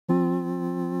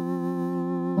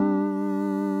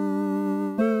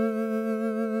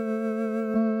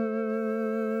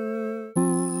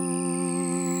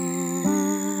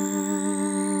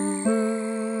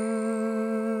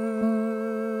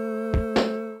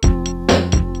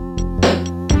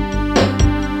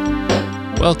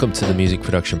Welcome to the Music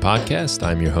Production Podcast.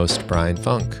 I'm your host, Brian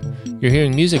Funk. You're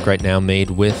hearing music right now made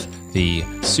with the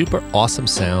Super Awesome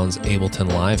Sounds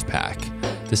Ableton Live Pack.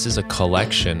 This is a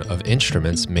collection of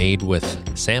instruments made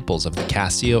with samples of the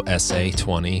Casio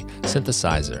SA20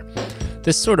 synthesizer.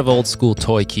 This sort of old school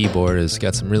toy keyboard has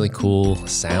got some really cool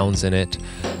sounds in it.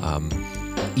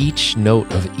 Each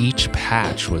note of each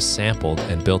patch was sampled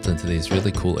and built into these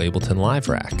really cool Ableton Live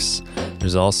racks.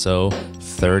 There's also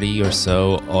 30 or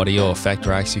so audio effect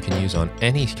racks you can use on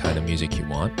any kind of music you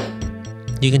want.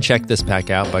 You can check this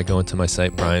pack out by going to my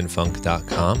site,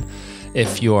 brianfunk.com.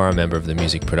 If you are a member of the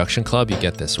Music Production Club, you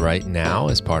get this right now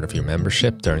as part of your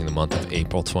membership during the month of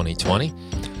April 2020.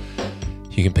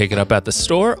 You can pick it up at the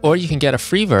store, or you can get a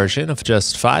free version of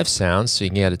just 5 sounds so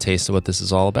you can get a taste of what this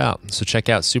is all about. So check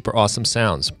out Super Awesome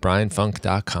Sounds,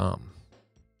 brianfunk.com.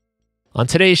 On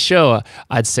today's show,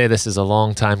 I'd say this is a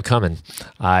long time coming.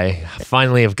 I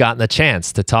finally have gotten the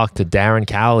chance to talk to Darren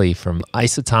Cowley from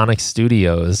Isotonik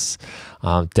Studios.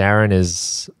 Darren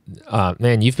is,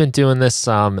 man, you've been doing this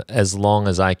as long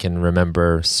as I can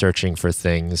remember, searching for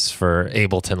things for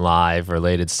Ableton Live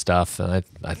related stuff. And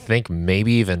I think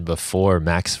maybe even before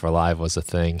Max for Live was a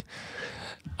thing.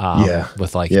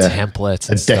 With templates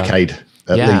and stuff. A decade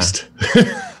at least.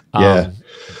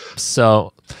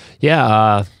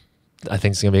 I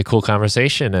think it's going to be a cool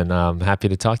conversation, and I'm happy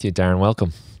to talk to you, Darren.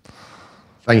 Welcome.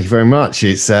 Thank you very much.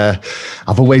 It's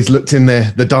I've always looked in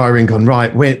the diary and gone,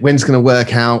 right, when's going to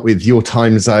work out with your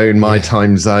time zone, my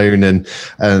time zone, and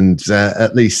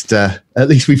at least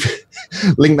we've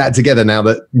linked that together now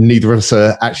that neither of us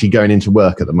are actually going into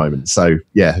work at the moment. So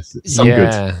good.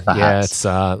 Perhaps. Yeah, it's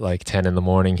like 10 in the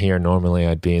morning here. Normally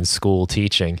I'd be in school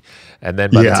teaching, and then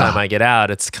by the time I get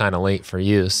out, it's kind of late for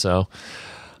you. So.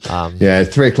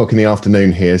 It's 3 o'clock in the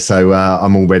afternoon here, so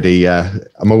I'm already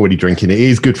drinking. It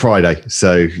is Good Friday,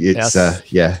 so it's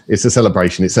it's a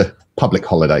celebration. It's a public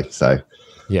holiday, so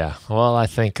well, I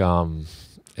think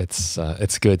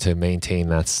it's good to maintain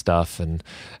that stuff and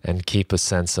keep a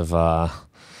sense of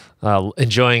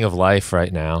enjoying of life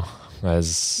right now,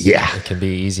 as it can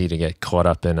be easy to get caught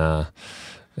up in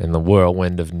the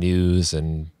whirlwind of news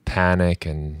and panic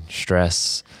and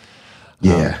stress.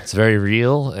 It's very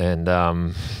real,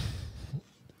 and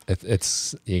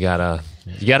it's you gotta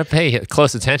pay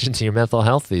close attention to your mental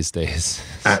health these days.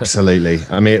 Absolutely.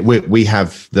 I mean, we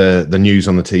have the news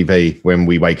on the TV when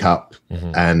we wake up,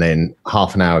 and then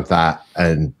half an hour of that,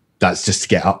 and that's just to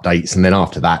get updates, and then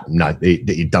after that, no,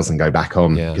 it doesn't go back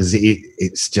on because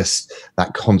it's just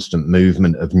that constant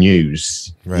movement of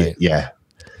news. Right.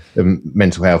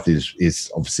 Mental health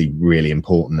is obviously really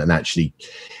important, and actually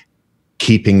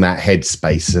keeping that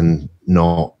headspace and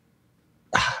not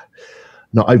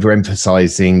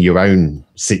overemphasizing your own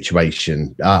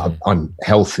situation. I'm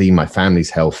healthy, my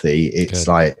family's healthy. It's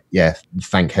good.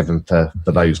 Thank heaven for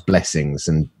those blessings.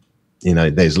 And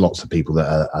there's lots of people that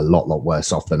are a lot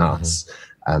worse off than us.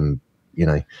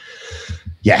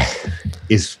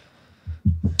 It's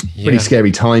pretty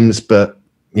scary times, but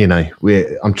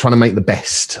I'm trying to make the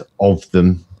best of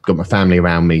them. Got my family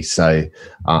around me, so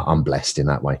I'm blessed in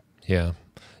that way.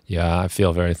 Yeah, I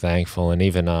feel very thankful, and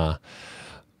even a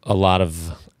lot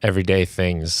of everyday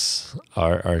things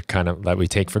are kind of that we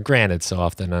take for granted so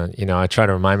often. I try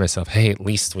to remind myself, hey, at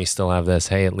least we still have this.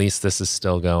 Hey, at least this is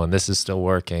still going. This is still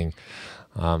working.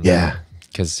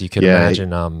 Because you can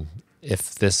imagine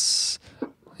if this,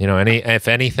 if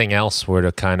anything else were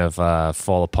to kind of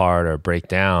fall apart or break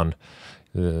down,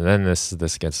 then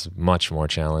this gets much more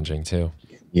challenging too.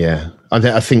 Yeah,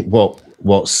 I think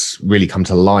what's really come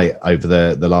to light over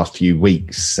the last few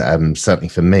weeks, certainly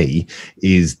for me,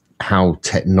 is how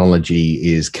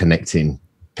technology is connecting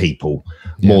people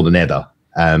more than ever.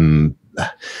 I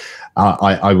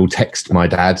will text my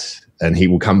dad and he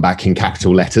will come back in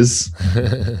capital letters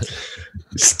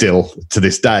still to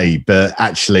this day, but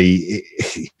actually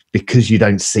because you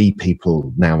don't see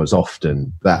people now as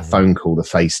often, that phone call, the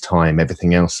FaceTime,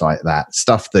 everything else like that,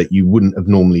 stuff that you wouldn't have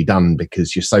normally done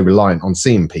because you're so reliant on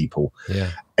seeing people.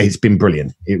 It's been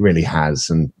brilliant. It really has.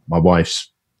 And my wife's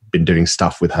been doing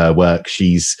stuff with her work.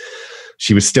 She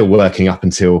was still working up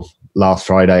until last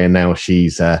Friday, and now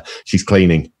she's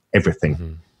cleaning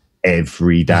everything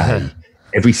every day,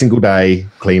 every single day,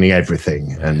 cleaning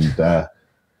everything. And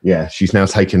she's now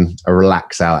taken a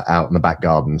relax out in the back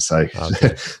garden. So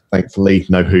thankfully,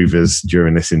 no Hoovers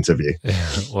during this interview.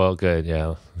 Well, good.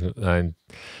 Yeah.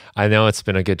 I know it's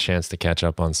been a good chance to catch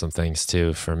up on some things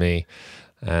too for me,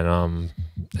 and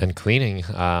cleaning.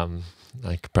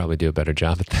 I could probably do a better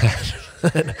job at that.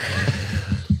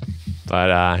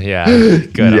 But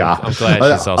good. Yeah. I'm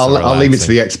glad she's also I'll leave it to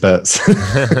the experts.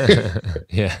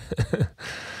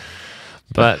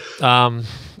 But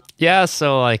yeah,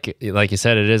 so like you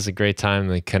said, it is a great time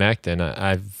to connect, and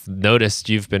I've noticed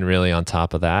you've been really on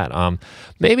top of that.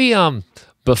 Maybe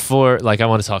before, like, I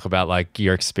want to talk about like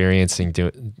your experiencing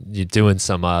you doing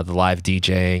some the live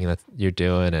DJing that you're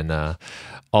doing and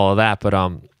all of that. But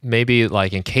maybe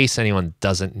like in case anyone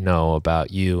doesn't know about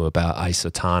you, about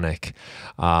Isotonik,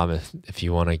 if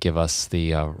you want to give us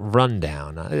the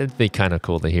rundown, it'd be kind of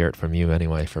cool to hear it from you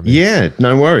anyway. For me, yeah,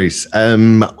 no worries.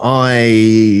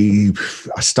 I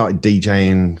started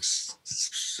DJing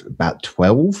about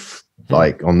 12,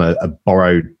 like on a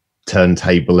borrowed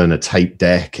turntable and a tape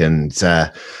deck, and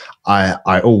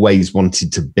I always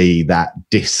wanted to be that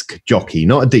disc jockey,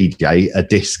 not a DJ, a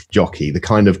disc jockey, the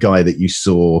kind of guy that you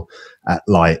saw at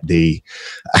like the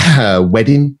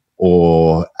wedding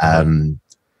or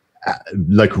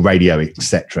local radio,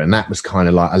 etc. And that was kind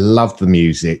of like, I loved the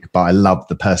music, but I loved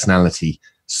the personality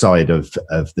side of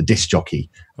the disc jockey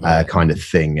kind of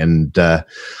thing. And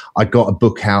I got a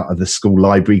book out of the school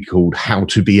library called How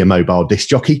to Be a Mobile Disc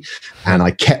Jockey, and I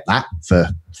kept that for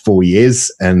 4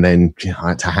 years, and then I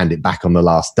had to hand it back on the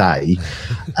last day.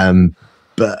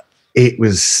 But it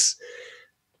was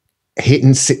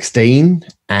hitting 16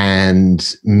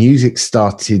 and music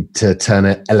started to turn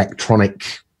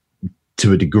electronic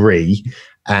to a degree,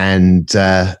 and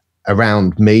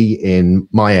around me in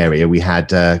my area we had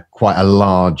quite a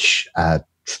large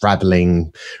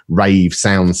traveling rave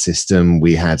sound system.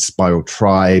 We had Spiral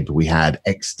Tribe, we had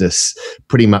Exodus,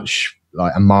 pretty much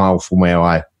like a mile from where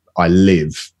I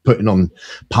live, putting on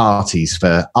parties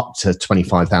for up to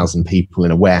 25,000 people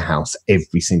in a warehouse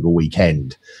every single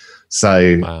weekend.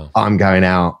 So wow. I'm going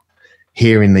out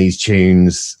hearing these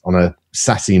tunes on a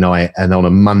Saturday night, and on a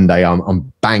Monday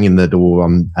I'm banging the door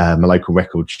on my local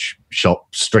record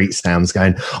shop, Street Sounds,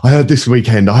 going, I heard this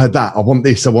weekend, I heard that, I want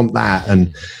this, I want that.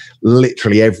 And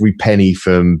literally every penny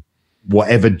from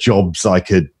whatever jobs I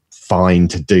could find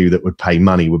to do that would pay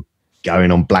money were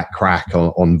going on black crack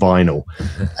on vinyl.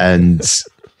 And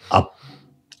I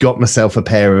got myself a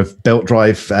pair of belt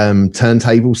drive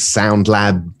turntables,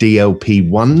 SoundLab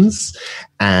DLP1s,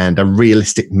 and a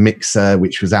realistic mixer,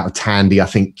 which was out of Tandy. I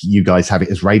think you guys have it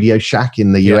as Radio Shack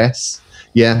in the US.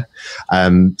 Yeah.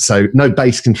 So no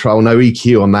bass control, no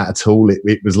EQ on that at all.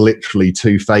 It was literally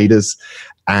 2 faders.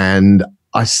 And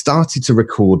I started to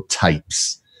record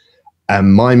tapes.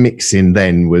 And my mixing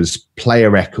then was play a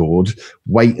record,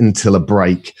 wait until a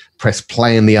break, press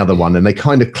play on the other one. And they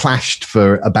kind of clashed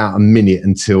for about a minute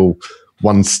until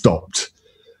one stopped.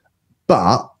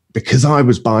 But because I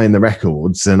was buying the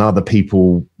records and other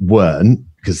people weren't,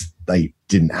 because they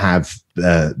didn't have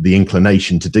the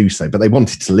inclination to do so, but they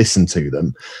wanted to listen to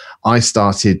them, I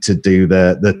started to do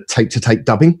the tape-to-tape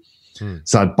dubbing.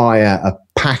 So I'd buy a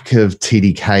pack of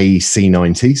TDK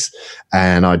C90s,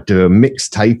 and I'd do a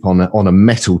mixtape on a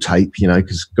metal tape, you know,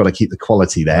 because got to keep the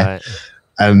quality there. Right.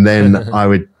 And then I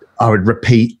would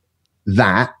repeat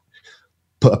that,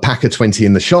 put a pack of 20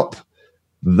 in the shop.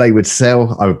 They would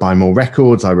sell. I would buy more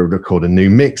records. I would record a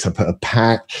new mix. I put a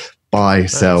pack, buy,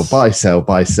 sell, buy, sell,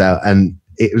 buy, sell. And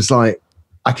it was like,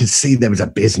 I could see there was a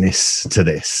business to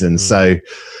this. And so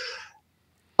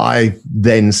I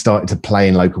then started to play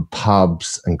in local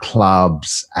pubs and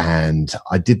clubs, and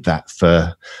I did that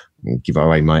for, I'll give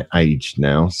away my age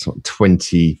now, sort of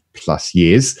 20 plus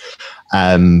years.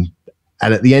 And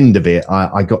at the end of it,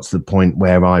 I got to the point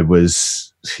where I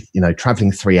was, you know,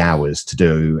 traveling 3 hours to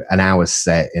do an hour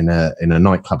set in a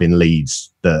nightclub in Leeds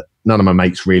that none of my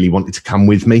mates really wanted to come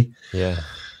with me. Yeah.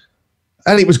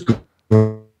 And it was good,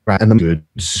 and good,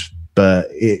 but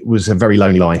it was a very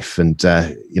lonely life. And,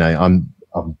 you know, I'm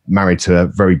married to a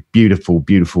very beautiful,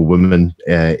 beautiful woman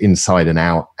inside and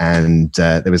out. And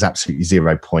there was absolutely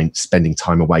 0 point spending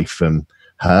time away from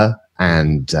her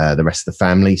and the rest of the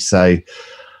family. So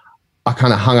I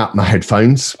kind of hung up my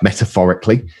headphones,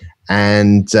 metaphorically,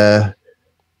 and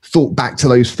thought back to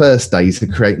those first days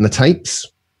of creating the tapes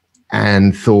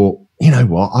and thought, you know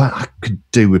what, I could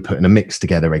do with putting a mix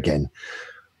together again.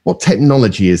 What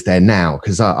technology is there now?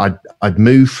 Because I'd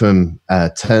moved from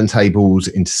turntables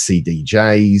into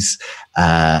CDJs,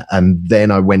 and then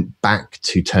I went back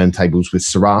to turntables with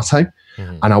Serato,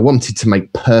 and I wanted to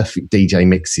make perfect DJ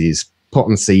mixes, put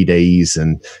on CDs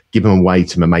and give them away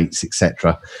to my mates,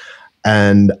 etc.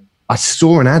 And I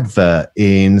saw an advert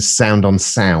in Sound on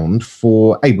Sound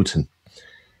for Ableton,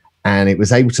 and it was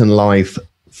Ableton Live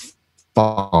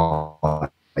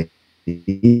 5.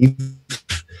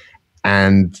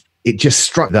 And it just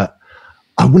struck that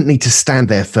I wouldn't need to stand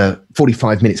there for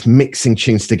 45 minutes mixing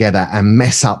tunes together and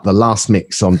mess up the last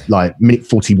mix on like minute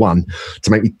 41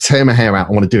 to make me tear my hair out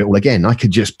and want to do it all again. I could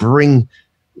just bring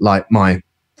like my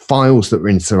files that were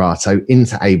in Serato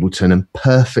into Ableton and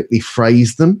perfectly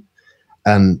phrase them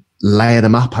and layer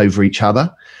them up over each other.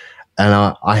 And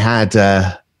I had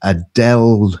a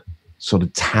Dell sort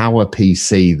of tower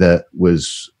PC that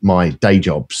was my day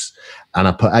jobs, and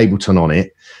I put Ableton on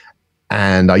it,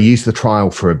 and I used the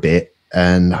trial for a bit,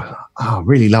 and I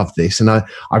really loved this. And I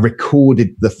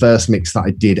recorded the first mix that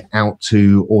I did out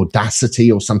to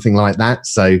Audacity or something like that.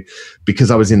 So because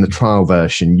I was in the trial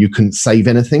version, you couldn't save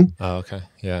anything. Oh, okay.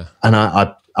 Yeah. And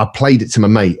I played it to my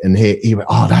mate, and he went,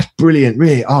 "Oh, that's brilliant.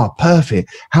 Really? Oh, perfect.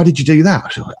 How did you do that?" I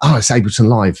was like, "Oh, it's Ableton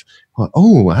Live." I'm like,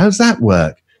 "Oh, how's that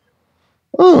work?"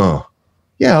 "Oh,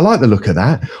 yeah, I like the look of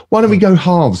that. Why don't we go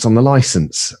halves on the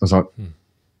license?" I was like,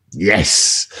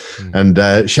 yes. And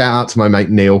shout out to my mate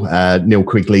Neil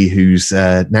Quigley, who's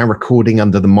now recording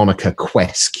under the moniker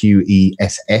Quess,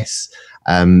 Quess.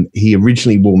 He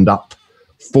originally warmed up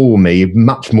for me,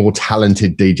 much more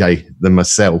talented DJ than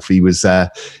myself. He was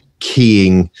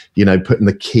keying, putting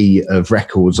the key of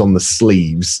records on the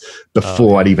sleeves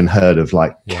before I'd even heard of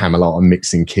like Camelot and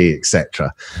Mixing Key,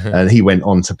 etc. And he went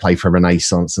on to play for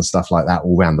Renaissance and stuff like that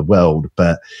all around the world.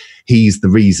 But he's the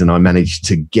reason I managed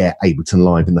to get Ableton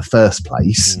Live in the first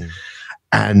place.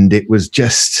 And it was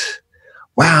just,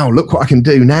 wow, look what I can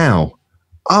do now.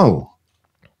 Oh,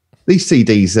 these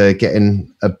CDs are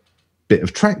getting a bit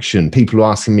of traction. People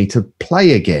are asking me to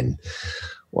play again.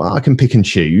 Well, I can pick and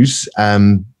choose.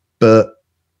 But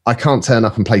I can't turn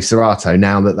up and play Serato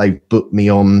now that they've booked me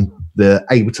on the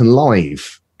Ableton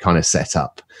Live kind of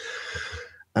setup.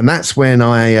 And that's when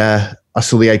I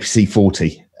saw the APC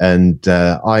 40, and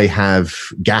I have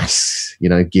gas,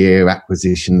 gear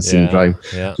acquisition syndrome.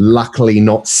 Yeah. Luckily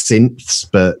not synths,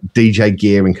 but DJ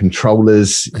gear and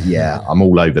controllers. Yeah, I'm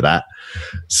all over that.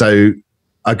 So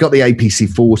I got the APC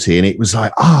 40, and it was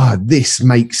like, this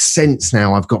makes sense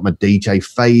now. I've got my DJ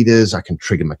faders. I can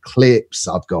trigger my clips.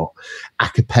 I've got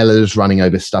acapellas running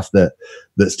over stuff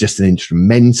that's just an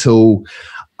instrumental.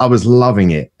 I was loving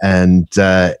it. And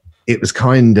it was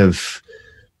kind of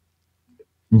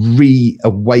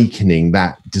reawakening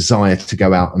that desire to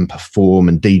go out and perform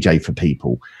and DJ for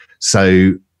people.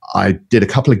 So I did a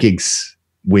couple of gigs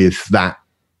with that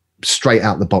straight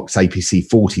out the box APC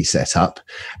 40 setup,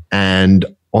 and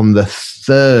on the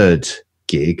third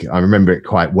gig, I remember it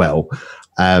quite well,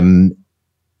 the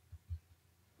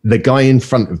guy in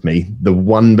front of me, the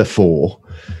one before,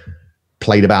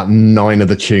 played about 9 of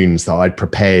the tunes that I'd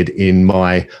prepared in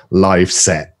my live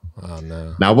set. Oh,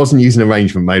 no. Now I wasn't using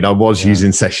arrangement mode, I was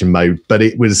using session mode, but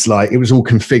it was like, it was all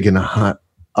configured.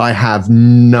 I have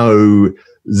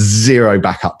zero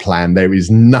backup plan. There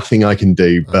is nothing I can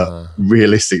do but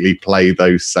realistically play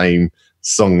those same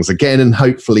songs again, and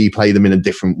hopefully play them in a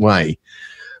different way.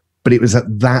 But it was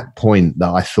at that point that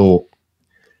I thought,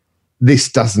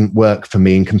 this doesn't work for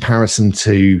me in comparison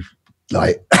to,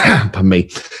 like, pardon me,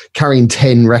 carrying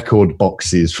 10 record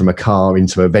boxes from a car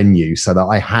into a venue so that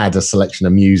I had a selection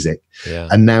of music.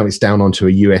 And now it's down onto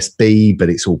a USB, but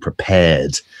it's all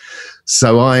prepared.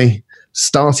 So I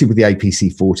started with the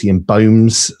APC 40 and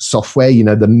Bohm's software,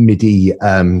 the MIDI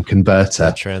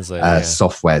converter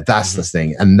software. That's the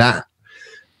thing. And that,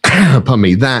 pardon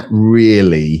me, that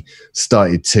really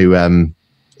started to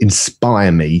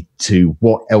inspire me to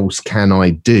what else can I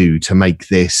do to make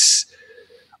this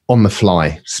on the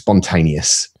fly,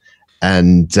 spontaneous.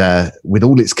 And with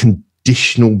all its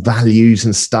conditional values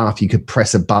and stuff, you could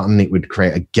press a button, it would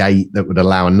create a gate that would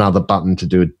allow another button to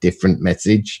do a different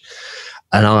message.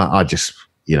 And I just,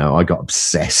 I got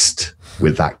obsessed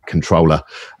with that controller.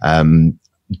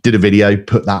 Did a video,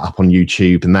 put that up on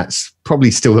YouTube, and that's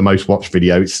probably still the most watched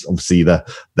video. It's obviously the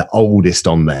oldest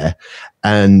on there.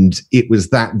 And it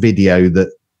was that video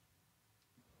that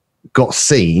got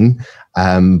seen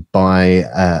by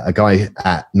a guy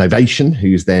at Novation,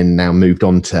 who's then now moved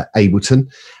on to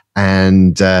Ableton.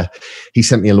 And he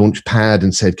sent me a launch pad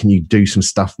and said, "Can you do some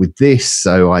stuff with this?"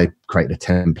 So I created a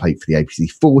template for the APC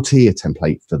 40, a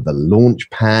template for the launch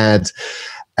pad,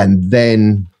 and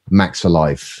then Max for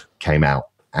Live came out.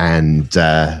 And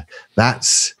I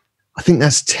think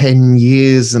that's 10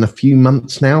 years and a few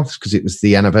months now, because it was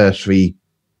the anniversary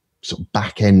sort of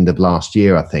back end of last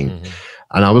year, I think.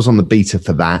 And I was on the beta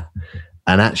for that,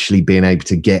 and actually being able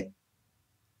to get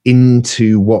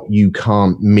into what you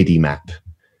can't MIDI map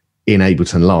in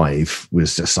Ableton Live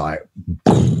was just like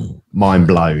mind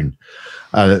blown.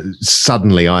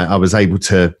 Suddenly I was able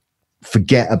to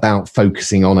forget about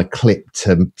focusing on a clip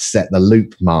to set the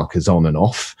loop markers on and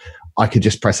off. I could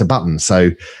just press a button.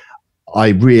 So I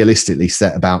realistically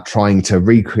set about trying to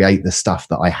recreate the stuff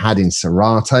that I had in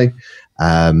Serato.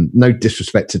 No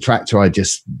disrespect to Traktor, I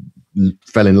just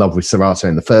fell in love with Serato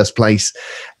in the first place.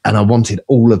 And I wanted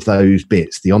all of those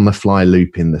bits, the on-the-fly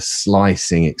looping, the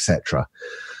slicing, etc.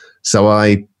 So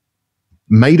I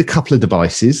made a couple of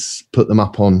devices, put them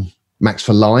up on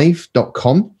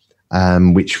maxforlive.com,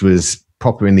 which was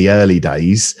proper in the early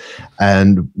days.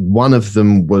 And one of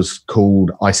them was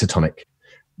called Isotonik,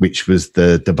 which was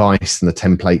the device and the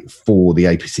template for the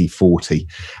APC 40.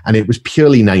 And it was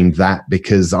purely named that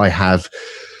because I have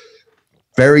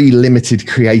very limited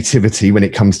creativity when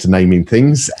it comes to naming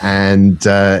things. And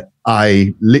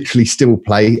I literally still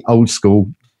play old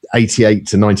school 88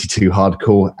 to 92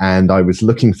 hardcore. And I was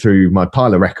looking through my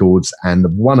pile of records, and the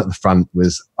one at the front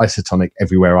was Isotonik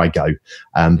Everywhere I Go,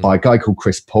 by a guy called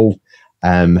Chris Paul,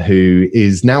 who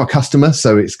is now a customer.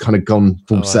 So it's kind of gone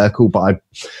full circle, but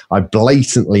I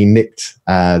blatantly nicked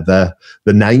the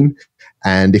name.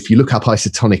 And if you look up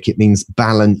Isotonik, it means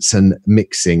balance and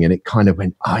mixing. And it kind of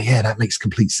went, oh yeah, that makes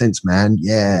complete sense, man.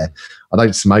 Yeah, I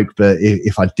don't smoke, but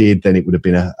if I did, then it would have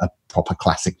been a proper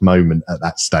classic moment at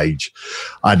that stage.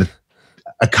 I had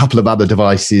a couple of other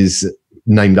devices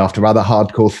named after other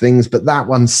hardcore things, but that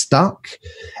one stuck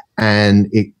and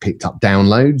it picked up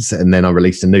downloads. And then I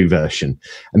released a new version.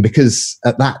 And because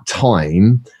at that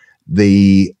time,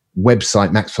 the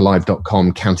website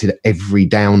maxforlive.com counted every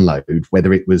download,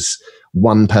 whether it was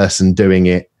one person doing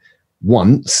it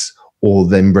once or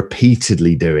then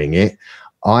repeatedly doing it.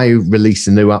 I released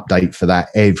a new update for that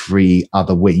every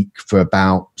other week for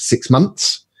about 6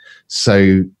 months.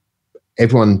 So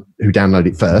everyone who downloaded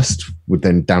it first would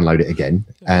then download it again,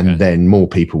 and then more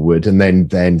people would, and then.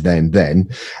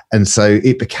 And so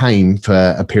it became,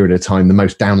 for a period of time, the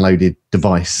most downloaded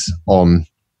device on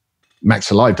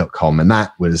maxforlive.com. And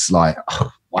that was like,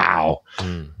 oh, wow.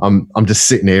 I'm just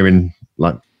sitting here in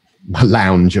like my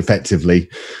lounge, effectively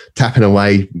tapping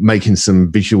away, making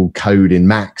some visual code in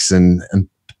Max, and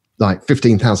like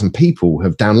 15,000 people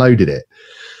have downloaded it.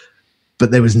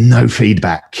 But there was no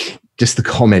feedback, just the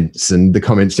comments, and the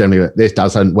comments generally were, this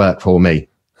doesn't work for me.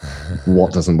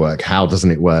 What doesn't work? How doesn't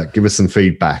it work? Give us some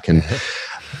feedback. And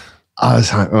I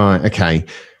was like, right, okay.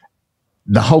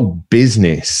 The whole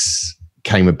business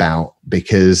came about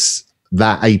because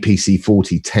that APC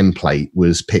 40 template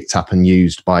was picked up and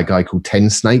used by a guy called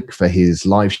Ten Snake for his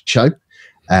live show.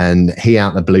 And he, out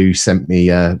of the blue, sent me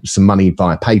some money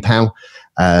via PayPal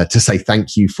to say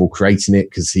thank you for creating it,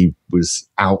 because he was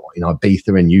out in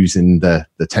Ibiza and using the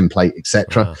template,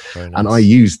 etc. Wow, nice. And I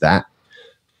used that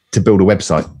to build a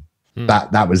website.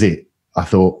 That was it. I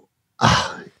thought,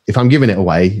 if I'm giving it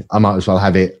away, I might as well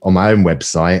have it on my own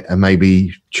website and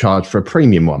maybe charge for a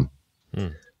premium one.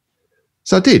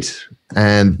 So I did,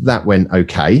 and that went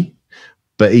okay.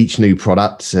 But each new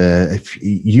product, if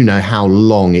you know how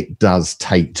long it does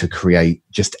take to create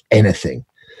just anything.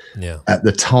 Yeah. At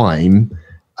the time,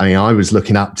 I mean, I was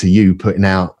looking up to you putting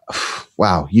out,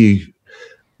 wow,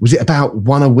 was it about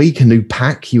one a week, a new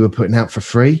pack you were putting out for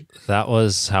free? That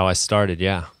was how I started.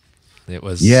 Yeah. It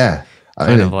was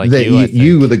kind of like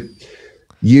you were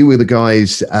the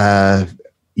guys,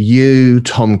 you,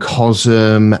 Tom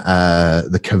Cosm,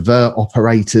 the Covert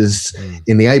operators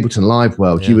in the Ableton Live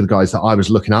world. You were the guys that I was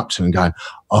looking up to and going,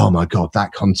 oh my God,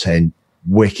 that content,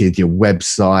 wicked, your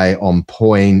website on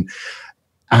point.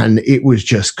 And it was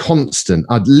just constant.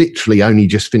 I'd literally only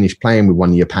just finished playing with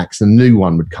one of your packs. The new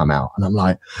one would come out. And I'm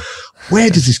like, where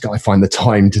does this guy find the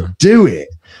time to do it?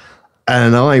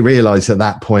 And I realized at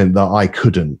that point that I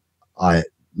couldn't.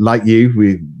 Like you,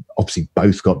 we obviously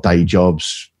both got day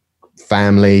jobs,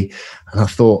 family. And I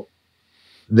thought,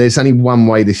 there's only one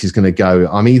way this is going to go.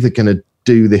 I'm either going to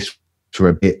do this for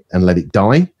a bit and let it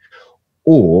die,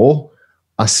 or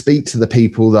I speak to the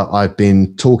people that I've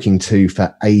been talking to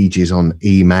for ages on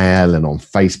email and on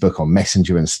Facebook, on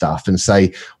Messenger and stuff, and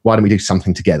say, why don't we do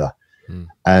something together?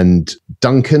 And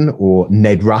Duncan, or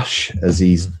Ned Rush, as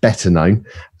he's better known,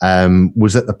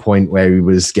 was at the point where he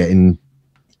was getting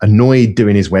annoyed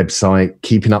doing his website,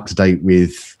 keeping up to date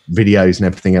with videos and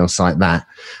everything else like that.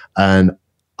 And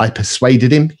I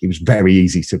persuaded him. He was very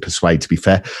easy to persuade, to be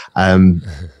fair.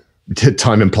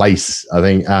 Time and place, I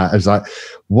think. I was like,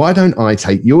 why don't I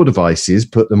take your devices,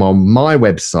 put them on my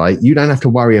website? You don't have to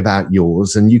worry about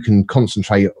yours, and you can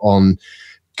concentrate on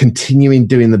continuing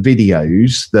doing the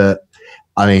videos that,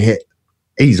 I mean,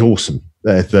 he's awesome,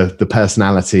 the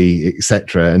personality,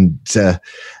 etc. And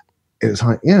it was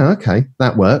like, yeah, okay,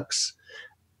 that works.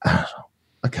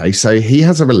 Okay, so he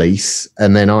has a release,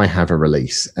 and then I have a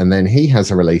release, and then he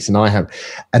has a release, and I have,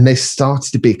 and there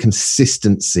started to be a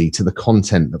consistency to the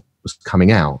content that was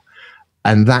coming out,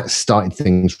 and that started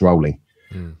things rolling.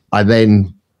 I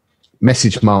then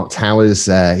messaged Mark Towers.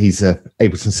 He's a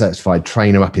Ableton certified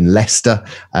trainer up in Leicester,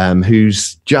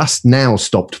 who's just now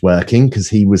stopped working because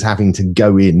he was having to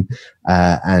go in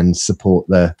and support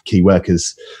the key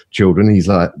workers' children. He's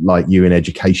like you in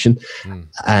education,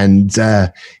 and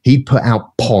he put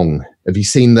out Pong. Have you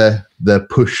seen the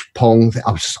push Pong?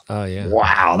 I was just, oh yeah,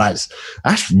 wow,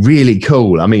 that's really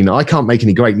cool. I mean, I can't make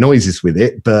any great noises with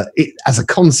it, but as a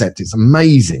concept, it's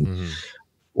amazing.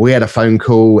 We had a phone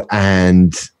call,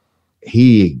 and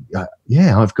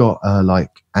I've got like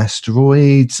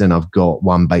asteroids, and I've got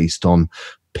one based on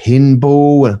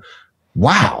pinball.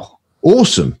 Wow,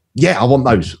 awesome. Yeah, I want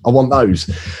those.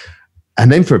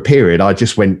 And then for a period, I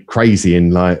just went crazy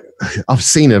and like, I've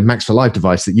seen a Max for Live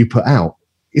device that you put out.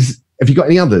 Have you got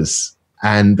any others?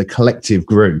 And the collective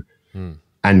grew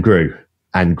and grew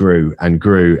and grew and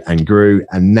grew and grew.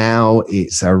 And now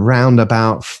it's around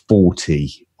about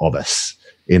 40 of us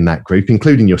in that group,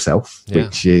 including yourself,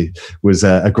 which was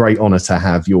a great honor to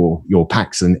have your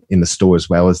packs in the store as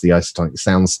well as the Isotonik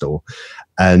Sound store.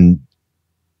 And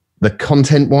the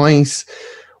content wise,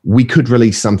 we could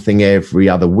release something every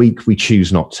other week. We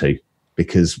choose not to,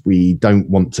 because we don't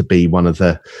want to be one of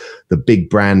the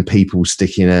big brand people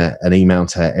sticking an email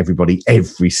to everybody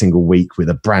every single week with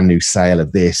a brand new sale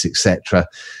of this, etc.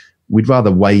 We'd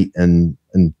rather wait and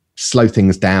slow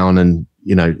things down and,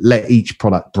 you know, let each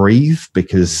product breathe,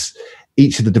 because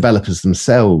each of the developers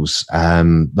themselves,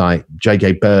 like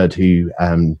JJ Bird, who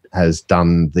has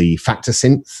done the Factor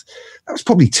Synth, that was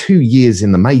probably 2 years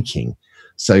in the making.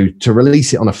 So to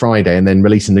release it on a Friday and then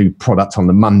release a new product on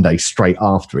the Monday straight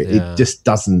after it, it just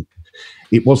doesn't,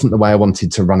 it wasn't the way I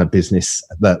wanted to run a business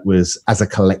that was as a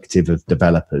collective of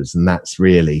developers. And that's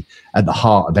really at the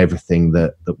heart of everything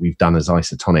that we've done as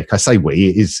Isotonik. I say we,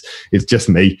 it's just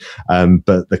me,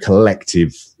 but the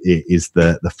collective is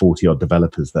the 40 odd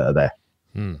developers that are there.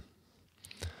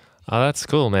 Oh, that's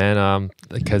cool, man.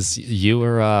 Because you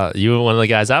were one of the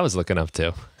guys I was looking up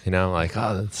to. You know, like,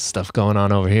 oh, the stuff going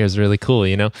on over here is really cool.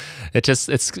 You know,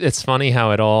 it's funny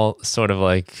how it all sort of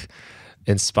like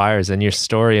inspires. And your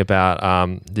story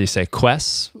about, do you say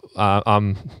Quest?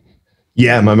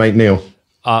 Yeah, my mate Neil.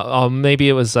 Maybe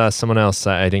it was someone else.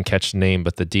 I didn't catch the name,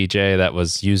 but the DJ that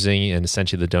was using and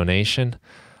sent you the donation.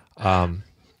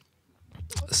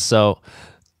 So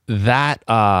that,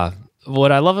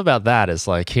 what I love about that is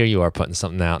like, here you are putting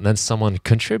something out, and then someone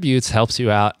contributes, helps you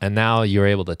out, and now you're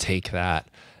able to take that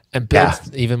and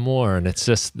build even more. And it's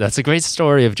just, that's a great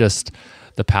story of just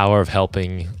the power of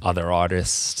helping other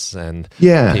artists and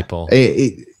people.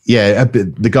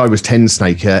 The guy was Ten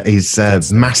Snake. His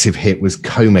massive hit was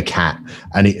Coma Cat,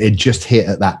 and it just hit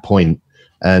at that point.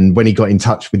 And when he got in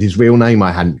touch with his real name,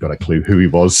 I hadn't got a clue who he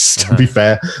was, to be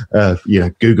fair. You know,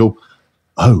 Google,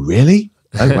 oh, really?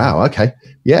 Oh, wow, okay.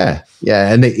 Yeah.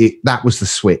 And that was the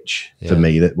switch for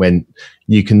me, that when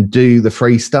you can do the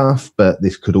free stuff, but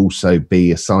this could also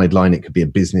be a sideline. It could be a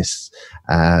business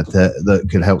that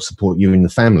could help support you and the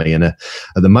family. And at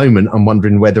the moment, I'm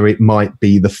wondering whether it might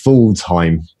be the full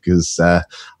time, because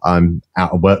I'm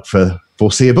out of work for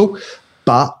foreseeable,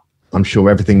 but I'm sure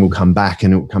everything will come back,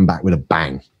 and it will come back with a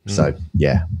bang. So,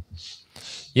 yeah.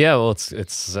 Yeah, well,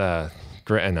 it's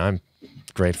great. And I'm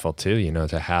grateful too, you know,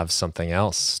 to have something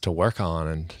else to work on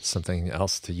and something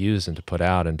else to use and to put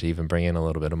out and to even bring in a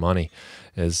little bit of money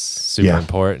is super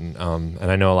important. And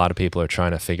I know a lot of people are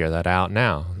trying to figure that out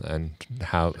now, and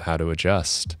how to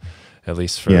adjust, at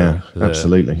least for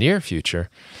the near future.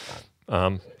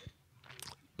 But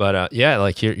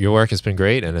like your work has been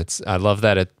great, and I love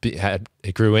that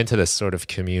it grew into this sort of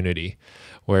community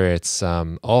where it's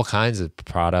all kinds of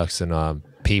products and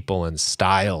people and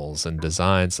styles and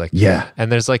designs, like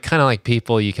and there's like kind of like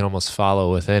people you can almost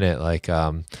follow within it, like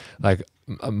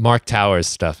Mark Towers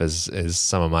stuff is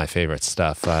some of my favorite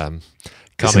stuff,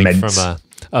 coming from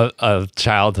a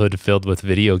childhood filled with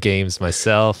video games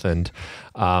myself, and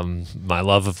my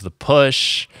love of the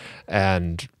push,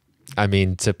 and I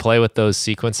mean, to play with those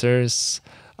sequencers,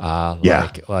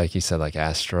 like you said, like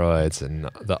asteroids and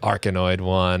the Arkanoid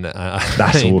one.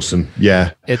 That's awesome.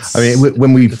 Yeah. I mean,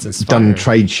 when we've done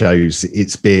trade shows,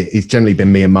 it's generally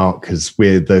been me and Mark, because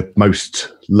we're the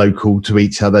most local to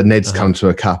each other. Ned's come to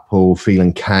a couple,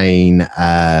 Phelan Kane.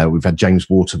 We've had James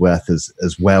Waterworth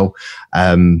as well.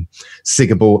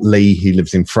 Sigabort Lee, he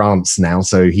lives in France now,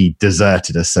 so he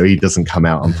deserted us, so he doesn't come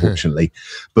out, unfortunately.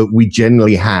 But we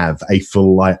generally have a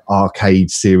full like arcade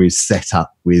series set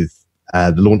up with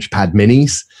the Launchpad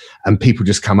minis, and people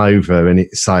just come over, and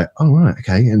it's like, oh, right,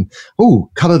 okay. And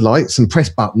coloured lights and press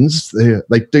buttons.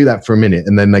 They do that for a minute,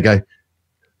 and then they go,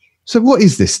 so what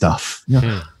is this stuff?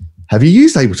 Have you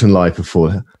used Ableton Live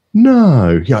before?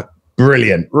 No.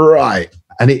 Brilliant. Right.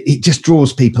 and it just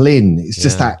draws people in. It's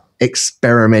just that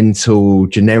experimental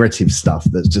generative stuff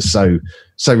that's just so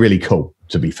really cool,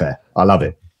 to be fair. I love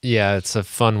it. Yeah, it's a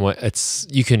fun way.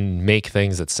 You can make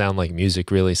things that sound like music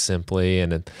really simply,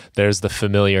 and there's the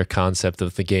familiar concept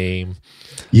of the game.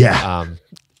 Yeah.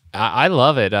 I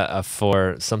love it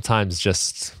for sometimes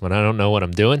just when I don't know what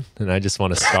I'm doing and I just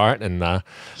want to start and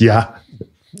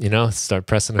start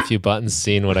pressing a few buttons,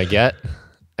 seeing what I get,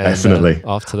 and definitely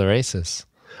off to the races.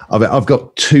 I've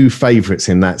got two favorites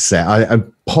in that set.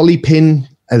 Polypin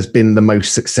has been the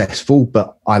most successful,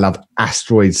 but I love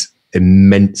Asteroids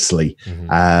immensely.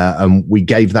 And we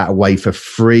gave that away for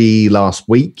free last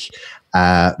week.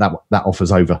 That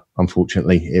offer's over,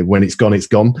 unfortunately. When it's gone, it's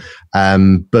gone.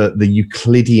 But the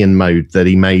Euclidean mode that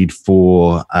he made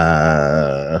for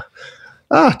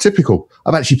typical.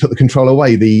 I've actually put the controller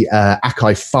away. The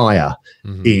Akai Fire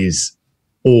is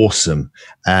awesome.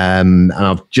 And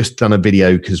I've just done a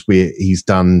video because he's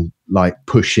done like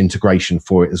push integration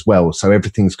for it as well. So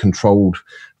everything's controlled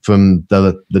from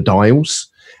the dials.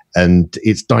 And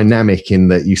it's dynamic in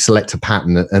that you select a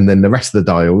pattern and then the rest of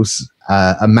the dials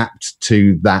are mapped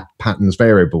to that pattern's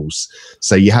variables.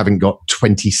 So you haven't got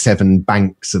 27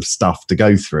 banks of stuff to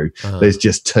go through. There's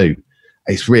just 2.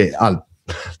 It's really...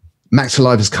 Max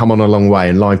Live has come on a long way,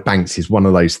 and Live Banks is one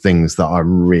of those things that I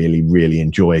really, really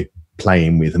enjoy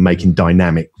playing with and making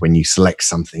dynamic when you select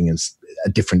something and a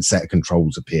different set of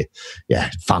controls appear. Yeah,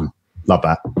 fun. Love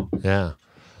that. Yeah.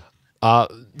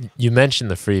 You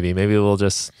mentioned the freebie. Maybe we'll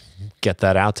just get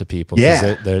that out to people.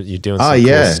 Yeah. You're doing some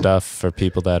cool stuff for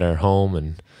people that are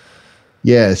home.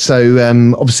 Yeah. So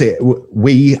obviously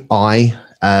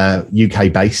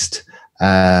UK based.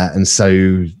 And so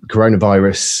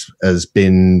coronavirus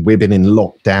we've been in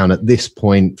lockdown at this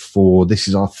point this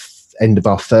is our end of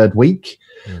our 3rd week.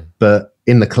 But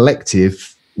in the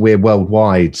collective, we're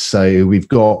worldwide. So we've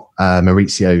got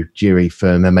Maurizio Giri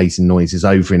from Amazing Noises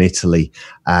over in Italy.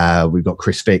 We've got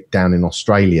Chris Vick down in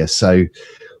Australia. So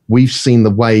we've seen the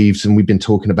waves and we've been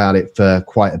talking about it for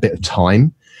quite a bit of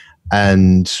time.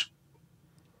 And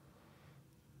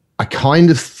I kind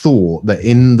of thought that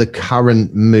in the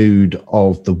current mood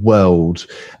of the world,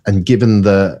 and given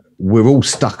that we're all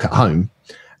stuck at home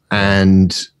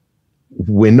and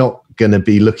we're not going to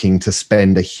be looking to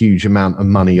spend a huge amount of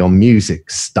money on music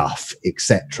stuff,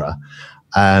 etc.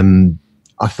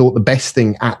 I thought the best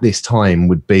thing at this time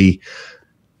would be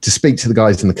to speak to the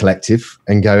guys in the collective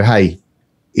and go, hey,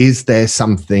 is there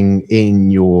something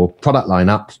in your product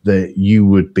lineup that you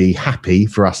would be happy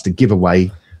for us to give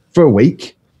away for a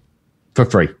week for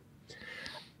free?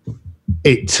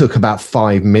 It took about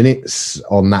 5 minutes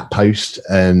on that post,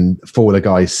 and 4 of the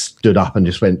guys stood up and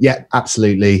just went, yeah,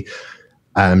 absolutely.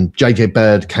 JJ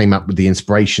Bird came up with the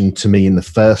inspiration to me in the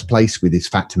first place with his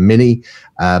Factor Mini.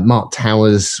 Mark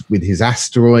Towers with his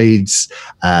Asteroids.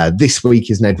 This week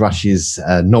is Ned Rush's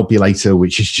Nobulator,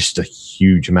 which is just a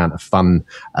huge amount of fun,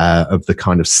 of the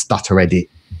kind of stutter edit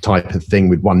type of thing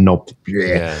with one knob.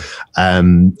 Yeah.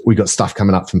 We've got stuff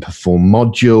coming up from Perform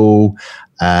Module.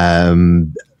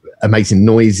 Amazing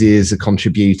Noises are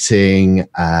contributing.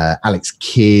 Alex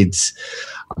Kidd.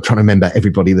 I'm trying to remember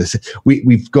everybody.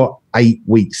 We've got 8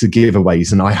 weeks of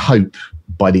giveaways, and I hope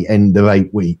by the end of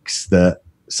 8 weeks that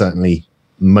certainly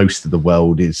most of the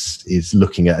world is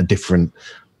looking at a different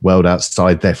world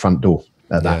outside their front door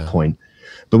at that point.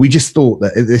 But we just thought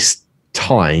that at this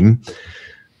time,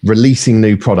 releasing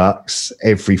new products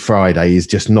every Friday is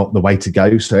just not the way to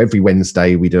go. So every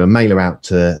Wednesday we do a mailer out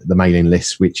to the mailing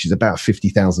list, which is about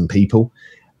 50,000 people,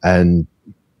 and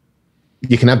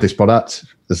you can have this product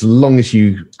as long as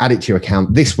you add it to your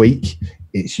account this week.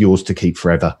 It's yours to keep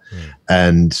forever.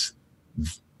 And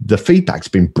the feedback's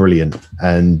been brilliant,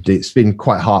 and it's been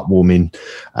quite heartwarming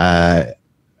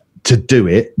to do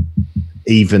it,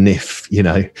 even if,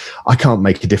 I can't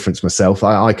make a difference myself.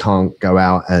 I can't go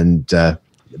out and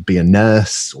be a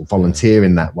nurse or volunteer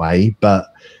in that way. But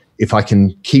if I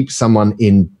can keep someone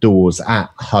indoors at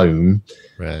home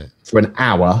for an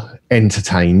hour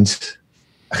entertained,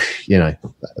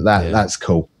 that's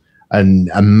cool. And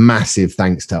a massive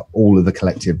thanks to all of the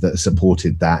collective that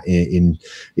supported that in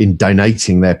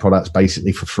donating their products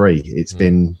basically for free. It's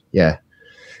been,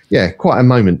 quite a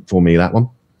moment for me, that one.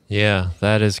 Yeah,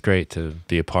 that is great to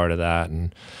be a part of that.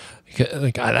 And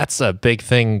that's a big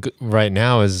thing right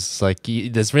now, is like,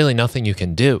 there's really nothing you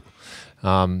can do.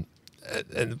 And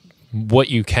what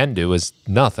you can do is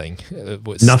nothing.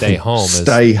 Stay home.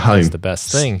 Stay home. Is the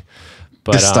best thing.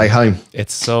 But just stay home.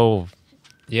 It's so,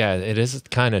 it is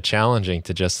kind of challenging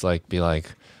to just be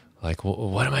like,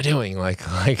 what am I doing? I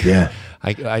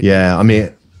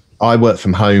mean, I work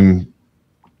from home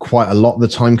quite a lot of the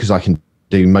time because I can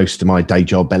do most of my day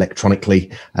job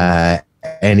electronically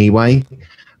anyway.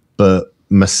 But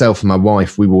myself and my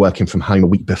wife, we were working from home a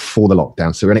week before the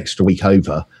lockdown, so we're an extra week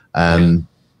over.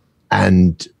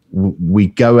 And we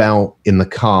go out in the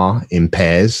car in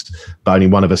pairs, but only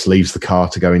one of us leaves the car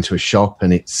to go into a shop,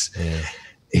 and it's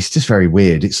just very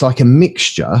weird. It's like a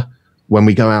mixture when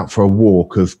we go out for a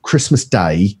walk of Christmas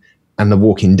Day and The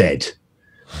Walking Dead.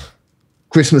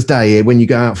 Christmas Day, when you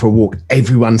go out for a walk,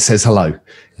 everyone says hello.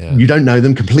 You don't know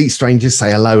them, complete strangers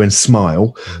say hello and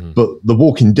smile. But The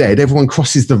Walking Dead, everyone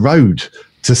crosses the road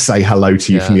to say hello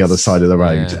to you from the other side of the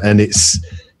road. And it's,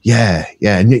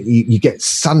 and you get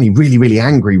suddenly really, really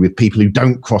angry with people who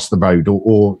don't cross the road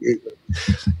or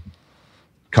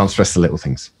can't stress the little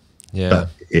things. But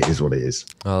it is what it is.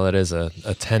 Well, it is a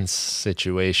tense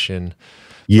situation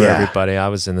for everybody. I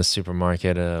was in the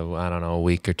supermarket, I don't know, a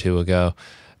week or two ago,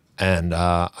 and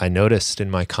I noticed in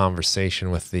my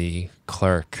conversation with the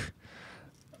clerk,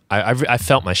 I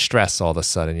felt my stress all of a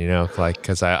sudden, you know, like,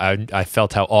 because I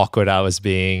felt how awkward I was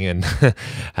being and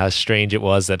how strange it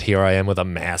was that here I am with a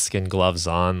mask and gloves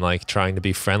on, like trying to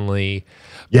be friendly.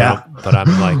 But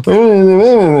I'm like,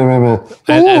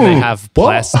 and they have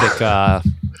plastic,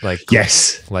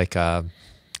 like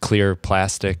clear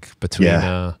plastic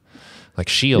between, like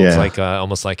shields, like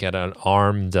almost like at an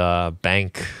armed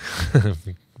bank.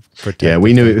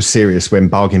 We knew it was serious when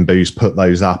Bargain Booze put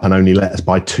those up and only let us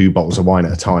buy 2 bottles of wine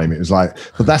at a time. It was like,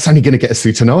 well, that's only going to get us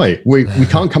through tonight. We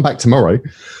can't come back tomorrow.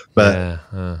 But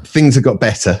things have got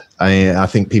better. I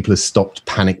think people have stopped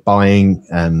panic buying.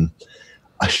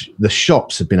 The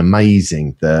shops have been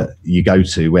amazing that you go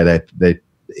to where they're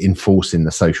enforcing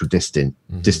the social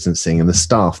distancing, and the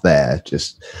staff there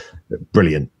just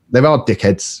brilliant. There are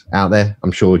dickheads out there.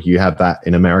 I'm sure you have that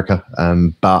in America,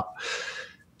 but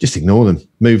just ignore them.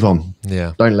 Move on.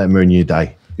 Don't let them ruin your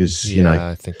day. Because you know,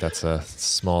 I think that's a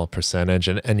small percentage,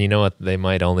 and you know what? They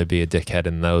might only be a dickhead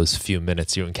in those few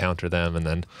minutes you encounter them, and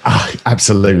then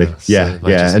absolutely,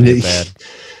 and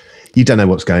you don't know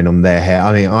what's going on there.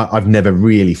 I mean, I've never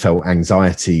really felt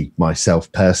anxiety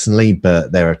myself personally,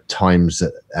 but there are times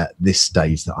at this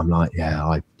stage that I'm like,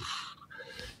 and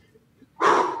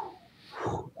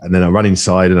then I run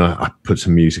inside and I put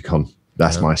some music on.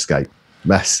 That's my escape.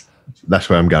 That's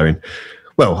where I'm going.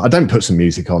 Well, I don't put some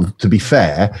music on. To be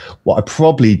fair, what I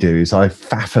probably do is I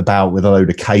faff about with a load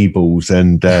of cables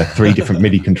and 3 different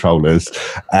MIDI controllers.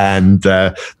 And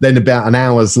then about an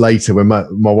hour's later, when my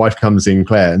wife comes in,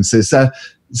 Claire, and says,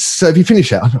 so have you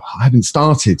finished yet? I haven't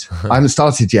started. I haven't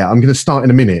started yet. I'm going to start in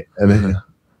a minute. And then,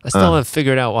 I still haven't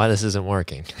figured out why this isn't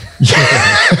working.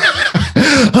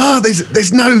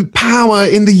 There's no power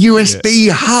in the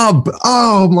USB hub.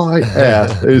 Oh my!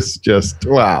 It's just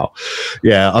wow.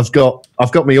 I've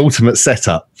got my ultimate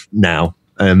setup now,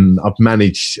 and I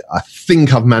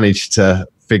think I've managed to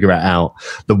figure it out.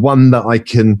 The one that I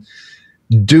can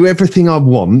do everything I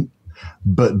want,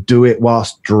 but do it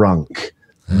whilst drunk.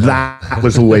 That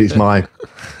was always my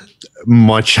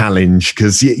challenge,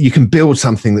 because you can build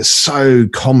something that's so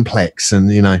complex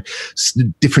and, you know,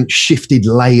 different shifted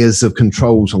layers of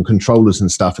controls on controllers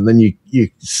and stuff, and then you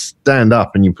stand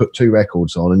up and you put 2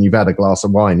 records on and you've had a glass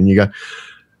of wine and you go,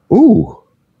 ooh,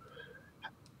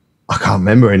 I can't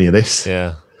remember any of this.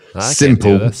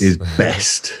 Simple is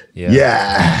best. You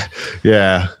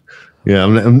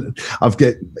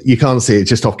can't see it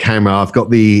just off camera. I've got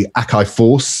the Akai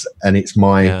Force, and it's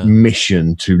my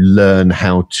mission to learn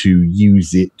how to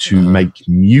use it to make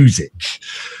music.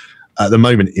 At the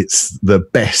moment, it's the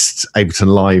best Ableton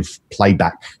Live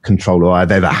playback controller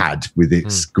I've ever had, with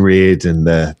its grid and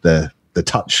the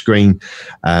touch screen.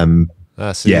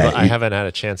 I haven't had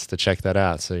a chance to check that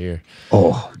out. So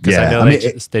because I know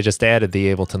they just added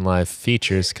the Ableton Live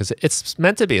features, because it's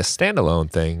meant to be a standalone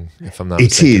thing, if I'm not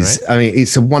mistaken. It is. Right? I mean,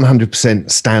 it's a 100%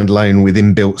 standalone with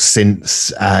inbuilt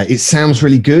synths. It sounds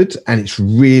really good, and it's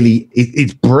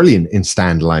brilliant in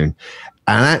standalone.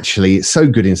 And actually, it's so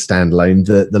good in standalone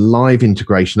that the live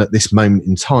integration at this moment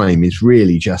in time is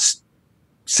really just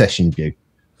session view.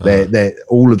 They're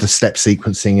all of the step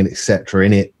sequencing and etc.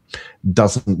 in it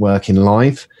doesn't work in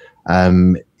live.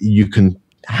 You can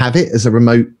have it as a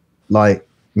remote like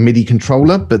MIDI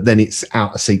controller, but then it's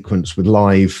out of sequence with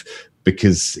live,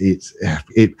 because it's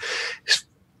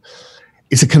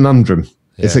a conundrum.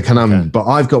 It's a conundrum. But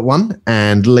I've got one,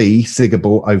 and Lee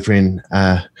Sigabort over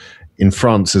in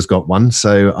France has got one.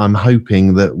 So I'm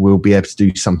hoping that we'll be able to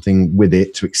do something with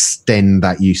it to extend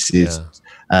that usage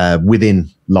within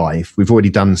live. We've already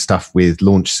done stuff with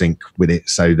Launch Sync with it,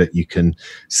 so that you can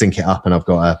sync it up, and I've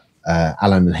got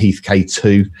Allen and Heath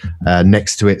K2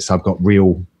 next to it. So I've got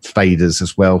real faders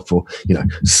as well for, you know,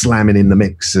 slamming in the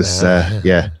mixes.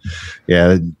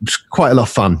 It's quite a lot of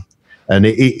fun. And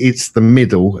it's the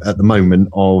middle at the moment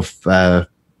of the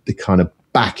kind of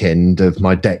back end of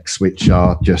my decks, which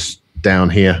are just down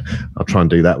here. I'll try and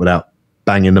do that without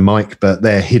banging the mic, but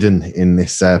they're hidden in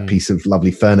this piece of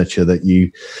lovely furniture that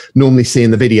you normally see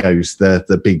in the videos,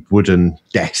 the big wooden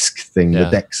desk thing. The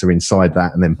decks are inside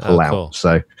that and then pull out. Cool.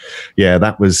 So yeah,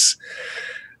 that was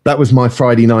my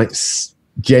Friday nights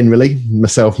generally,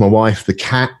 myself, my wife, the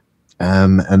cat.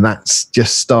 And that's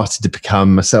just started to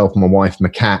become myself, my wife, my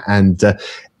cat, and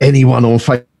anyone on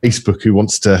Facebook who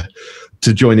wants to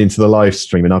join into the live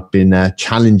stream. And I've been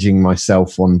challenging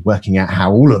myself on working out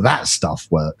how all of that stuff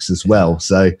works as well.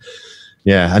 So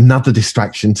yeah, another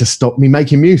distraction to stop me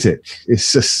making music.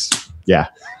 It's just, yeah.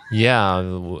 Yeah,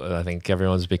 I think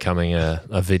everyone's becoming a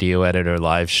video editor,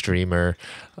 live streamer.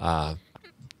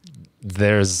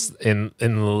 There's in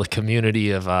the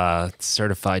community of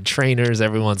certified trainers,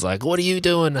 everyone's like, what are you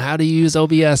doing? How do you use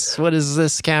OBS? What is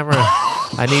this camera?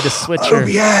 I need a switcher.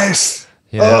 OBS.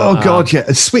 You know, oh God, yeah.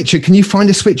 A switcher. Can you find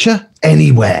a switcher?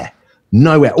 Anywhere.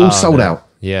 Nowhere. All sold out.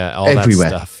 Yeah, all everywhere.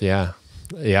 That stuff. Yeah.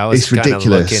 Yeah, I was kind of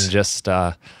looking just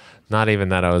not even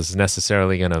that I was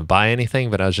necessarily going to buy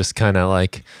anything, but I was just kind of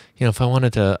like, you know, if I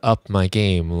wanted to up my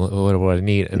game, what would I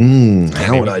need? And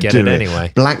how would I get do it it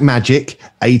anyway? Blackmagic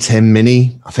A10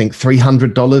 Mini, I think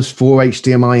 $300, 4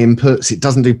 HDMI inputs. It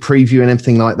doesn't do preview and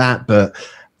everything like that, but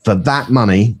for that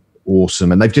money,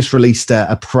 awesome. And they've just released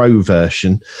a pro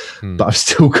version, but I've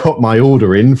still got my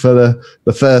order in for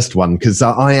the first one because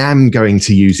I am going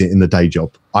to use it in the day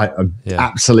job. I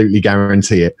absolutely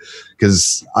guarantee it,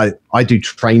 because I do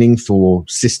training for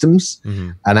systems,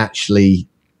 and actually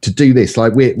to do this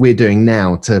like we're doing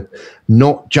now, to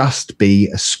not just be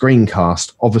a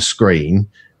screencast of a screen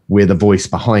with a voice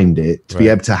behind it, to be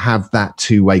able to have that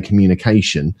two-way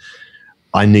communication,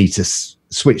 I need to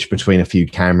switch between a few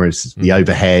cameras, the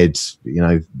overhead, you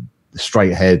know, the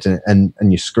straight ahead, and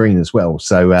your screen as well.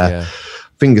 So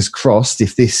fingers crossed,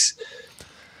 if this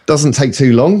doesn't take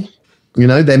too long, you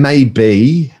know, there may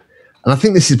be, and I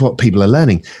think this is what people are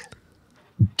learning.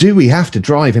 Do we have to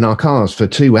drive in our cars for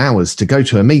 2 hours to go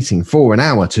to a meeting, for an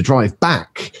hour to drive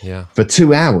back for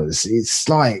 2 hours? It's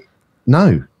like,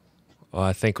 no. Well,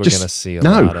 I think we're going to see a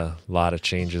lot of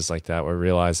changes like that. We're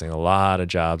realizing a lot of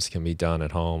jobs can be done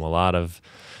at home. A lot of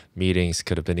meetings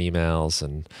could have been emails,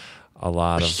 and a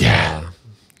lot of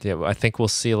I think we'll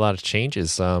see a lot of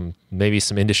changes. Maybe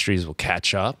some industries will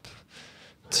catch up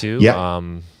too.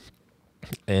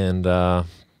 And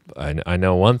I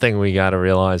know one thing we got to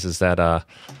realize is that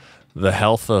the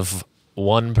health of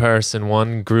one person,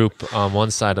 one group on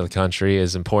one side of the country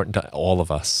is important to all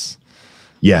of us.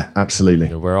 Yeah, absolutely.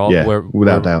 You know, we're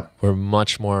without doubt. We're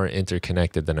much more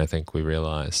interconnected than I think we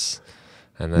realize,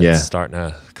 and then it's starting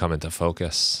to come into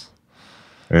focus.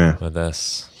 With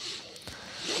this.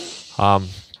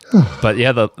 But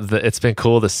yeah, it's been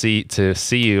cool to see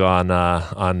you on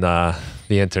the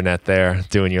internet there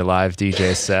doing your live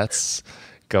DJ sets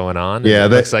going on. Yeah, it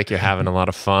looks like you're having a lot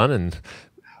of fun,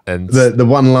 and the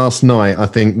one last night, I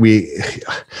think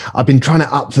I've been trying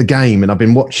to up the game, and I've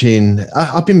been watching.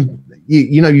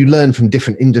 You know, you learn from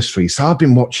different industries. So I've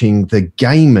been watching the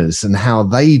gamers and how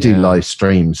they do live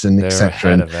streams and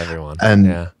etc. Ahead of everyone.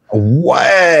 And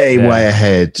way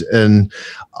ahead. And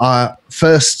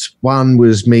first one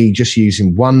was me just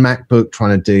using one MacBook,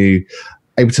 trying to do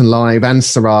Ableton Live and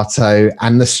Serato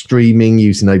and the streaming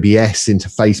using OBS into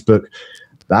Facebook.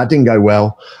 That didn't go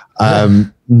well.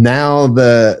 Now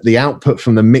the output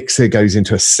from the mixer goes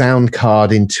into a sound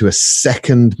card into a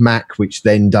second Mac, which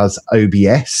then does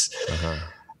OBS.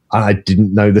 I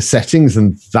didn't know the settings,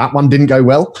 and that one didn't go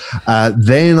well.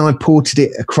 Then I ported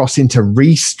it across into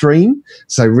Restream.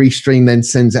 So Restream then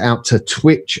sends it out to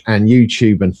Twitch and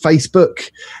YouTube and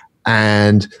Facebook.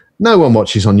 And no one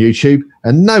watches on YouTube,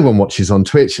 and no one watches on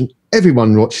Twitch, and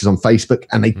everyone watches on Facebook,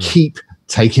 and they keep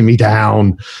taking me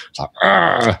down. It's like,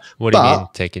 what do you mean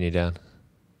taking you down?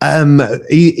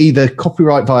 Either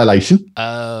copyright violation,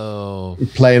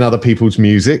 playing other people's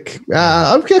music.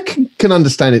 I can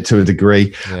understand it to a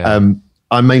degree.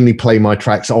 I mainly play my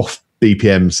tracks off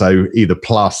BPM, so either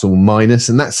plus or minus,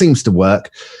 and that seems to work.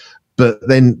 But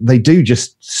then they do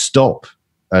just stop,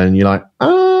 and you're like,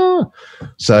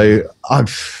 So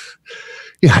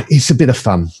it's a bit of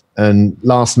fun. And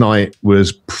last night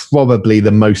was probably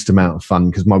the most amount of fun,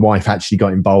 because my wife actually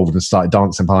got involved and started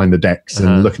dancing behind the decks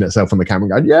and looking at herself on the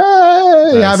camera and going,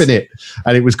 yay, having it.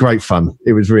 And it was great fun.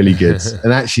 It was really good.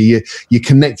 And actually, you're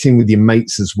connecting with your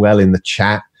mates as well in the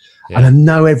chat. And I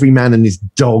know every man and his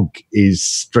dog is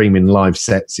streaming live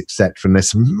sets, etc. And there's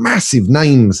some massive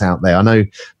names out there. I know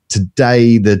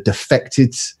today the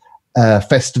Defected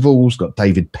Festival's got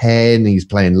David Penn. He's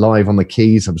playing live on the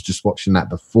keys. I was just watching that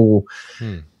before.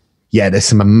 Yeah, there's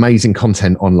some amazing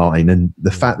content online. And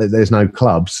the fact that there's no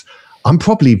clubs, I'm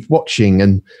probably watching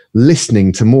and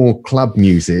listening to more club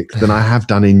music than I have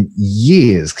done in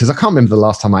years, because I can't remember the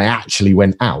last time I actually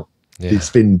went out. It's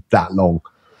been that long.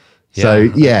 Yeah, so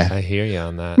yeah, I hear you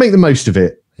on that. Make the most of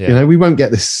it. You know, we won't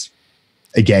get this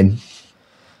again,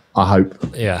 I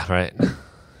hope. Yeah, right.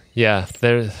 Yeah,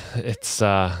 it's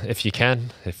if you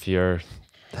can, if you're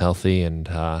healthy and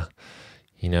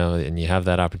you know, and you have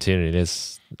that opportunity, it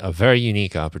is a very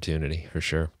unique opportunity for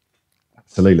sure.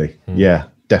 Absolutely. Yeah,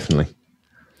 definitely.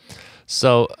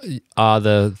 So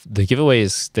the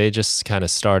giveaways, they just kind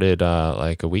of started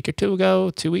like a week or two ago,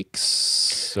 2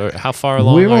 weeks, or how far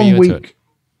along are you into it?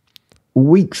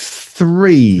 Week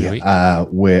three,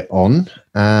 we're on.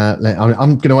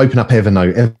 I'm going to open up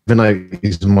Evernote. Evernote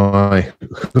is my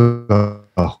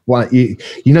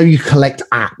you know, you collect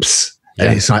apps,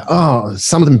 and it's like, oh,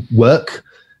 some of them work,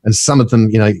 and some of them,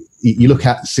 you know, you look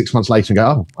at 6 months later and go,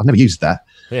 oh, I've never used that.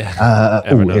 Here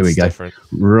we go. Different.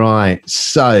 Right,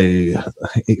 so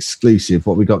exclusive.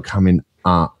 What we got coming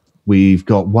up? We've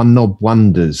got One Knob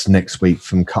Wonders next week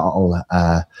from Carl,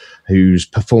 who's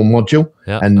Perform Module,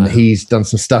 and he's done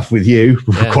some stuff with you,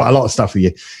 quite a lot of stuff with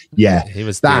you. Yeah, he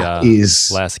was the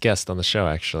last guest on the show,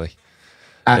 actually.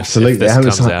 Absolutely, if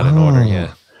this comes out in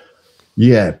order,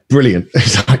 yeah, brilliant.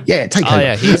 Like, take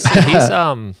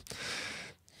over.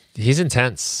 He's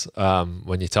intense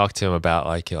when you talk to him about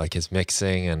like his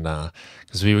mixing, and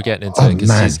because we were getting into it,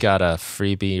 because he's got a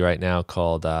freebie right now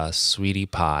called Sweetie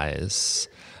Pies.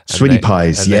 Sweetie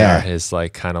Pies, they are his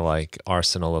like kind of like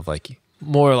arsenal of like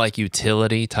more like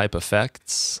utility type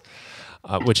effects,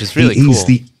 which is really cool.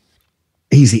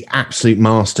 He's the absolute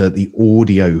master at the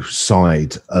audio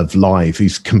side of live.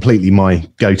 He's completely my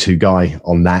go-to guy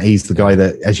on that. He's the guy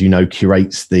that, as you know,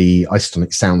 curates the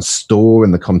Isotonik Sound store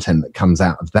and the content that comes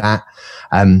out of that.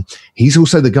 He's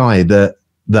also the guy that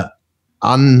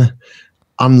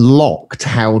unlocked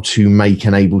how to make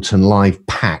an Ableton Live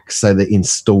pack so that it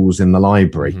installs in the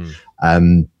library.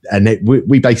 And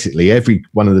we basically, every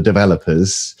one of the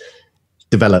developers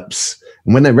develops,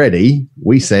 and when they're ready,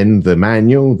 we send the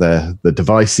manual, the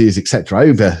devices, etc.,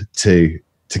 over to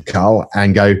Carl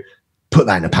and go, put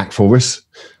that in a pack for us.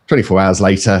 24 hours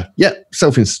later,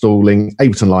 self-installing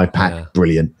Ableton Live pack,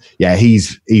 brilliant. Yeah,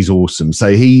 he's awesome.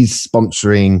 So he's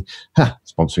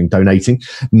donating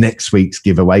next week's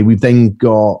giveaway. We've then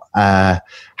got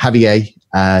Javier,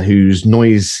 who's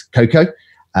Noise Coco.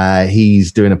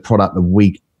 He's doing a product the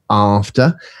week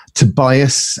after.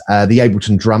 Tobias, the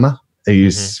Ableton drummer,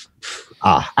 who's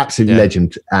absolute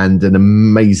legend and an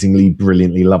amazingly,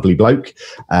 brilliantly lovely bloke.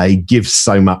 He gives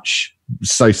so much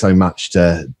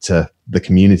to the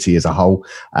community as a whole.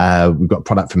 We've got a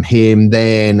product from him.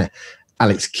 Then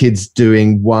Alex Kidd's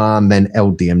doing one. Then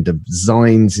LDM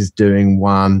Designs is doing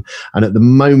one. And at the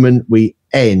moment, we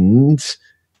end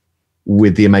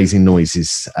with the Amazing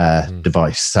Noises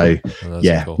device. So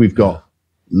cool. We've got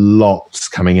lots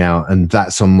coming out, and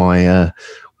that's on my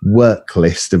work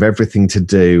list of everything to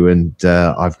do. And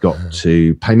I've got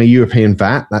to pay my European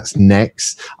VAT. That's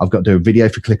next. I've got to do a video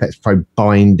for ClipX Pro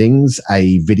bindings,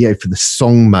 a video for the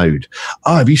song mode.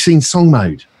 Oh, have you seen song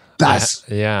mode? That's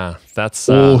that's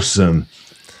awesome.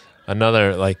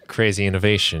 Another like crazy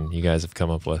innovation you guys have come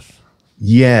up with.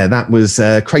 Yeah, that was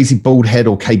Crazy Bald Head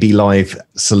or KB Live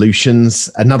Solutions,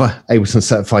 another Ableton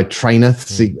certified trainer.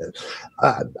 See,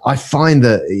 I find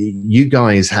that you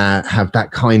guys have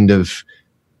that kind of,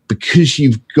 because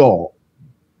you've got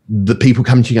the people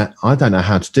coming to you going, I don't know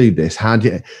how to do this.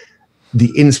 The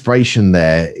inspiration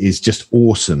there is just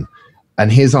awesome.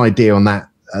 And his idea on that,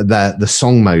 the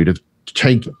song mode of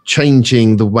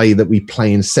changing the way that we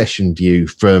play in session view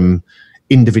from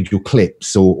individual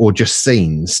clips or just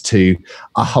scenes to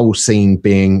a whole scene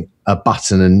being a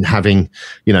button and having,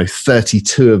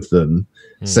 32 of them.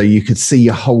 So you could see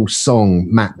your whole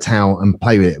song mapped out and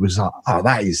play with it. It was like, oh,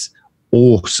 that is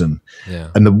awesome.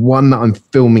 And the one that I'm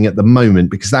filming at the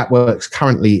moment, because that works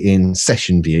currently in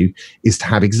session view, is to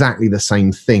have exactly the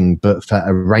same thing but for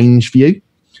a range view,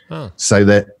 so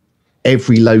that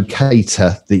every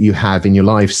locator that you have in your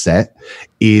live set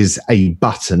is a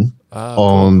button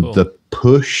on cool. the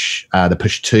push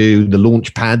 2, the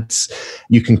launch pads.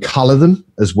 You can color them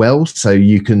as well, so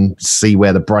you can see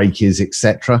where the break is,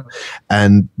 etc.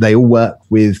 And they all work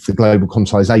with the global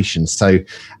quantization. So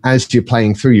as you're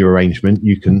playing through your arrangement,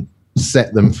 you can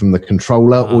set them from the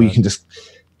controller, or you can just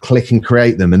click and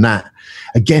create them. And that,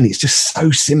 again, it's just so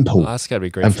simple. Well, that's got to be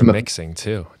great for mixing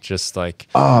too. Just like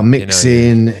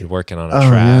mixing, you're working on a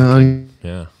track.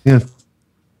 Yeah.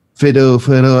 Fiddle,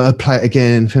 play it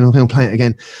again, fiddle, play it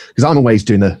again. Because I'm always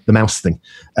doing the mouse thing,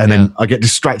 and then I get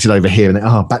distracted over here, and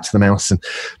then back to the mouse.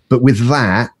 But with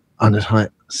that, I'm just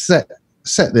like set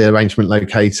the arrangement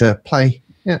locator, play,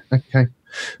 okay,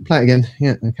 play it again,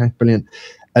 okay, brilliant.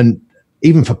 And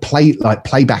even for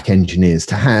playback engineers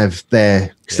to have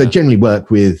because they generally work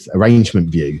with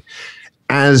arrangement view,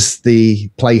 as the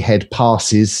playhead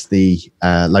passes the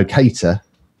locator,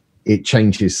 it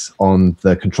changes on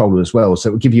the controller as well. So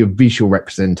it will give you a visual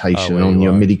representation on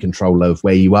your MIDI controller of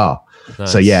where you are.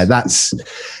 Nice. So yeah, that's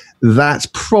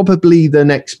probably the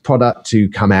next product to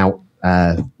come out,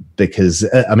 because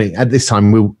I mean, at this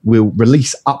time we'll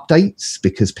release updates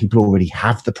because people already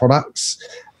have the products,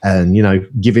 and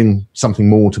giving something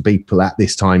more to people at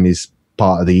this time is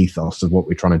part of the ethos of what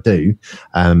we're trying to do,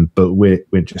 but we're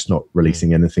just not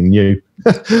releasing anything new.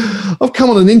 I've come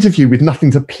on an interview with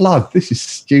nothing to plug. This is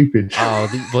stupid.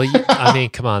 I mean,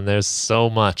 come on, there's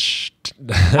so much.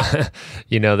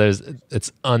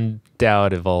 It's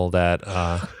undoubtable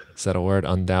that is that a word?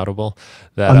 Undoubtable.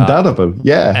 That undoubtable,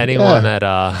 yeah. Anyone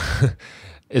that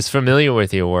is familiar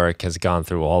with your work has gone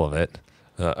through all of it.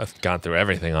 I've gone through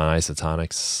everything on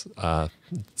Isotonik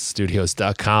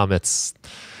Studios.com.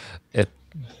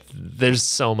 There's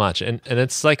so much, and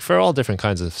it's like for all different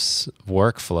kinds of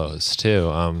workflows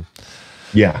too.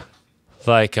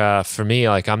 Like for me,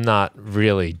 like I'm not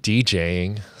really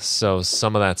DJing, so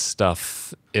some of that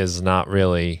stuff is not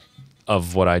really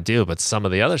of what I do, but some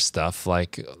of the other stuff,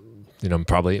 like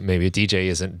maybe a DJ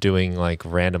isn't doing like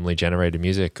randomly generated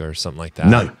music or something like that.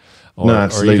 No,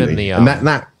 absolutely. Or even the and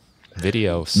that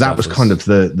video stuff that was kind of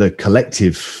the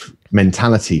collective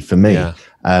mentality for me.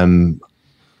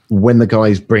 When the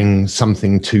guys bring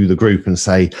something to the group and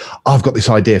say, I've got this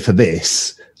idea for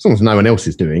this, as long as no one else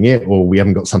is doing it or we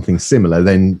haven't got something similar,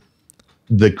 then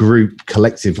the group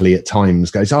collectively at times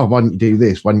goes, why don't you do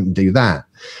this? Why don't you do that?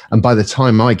 And by the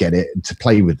time I get it to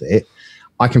play with it,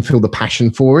 I can feel the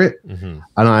passion for it. Mm-hmm.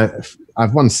 And I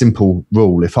have one simple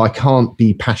rule. If I can't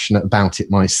be passionate about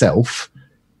it myself,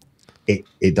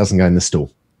 it doesn't go in the store.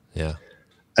 Yeah.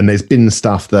 And there's been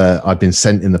stuff that I've been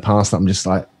sent in the past that I'm just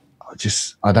like,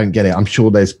 I don't get it. I'm sure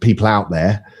there's people out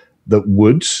there that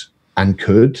would and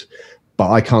could, but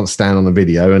I can't stand on a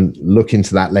video and look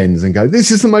into that lens and go,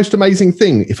 this is the most amazing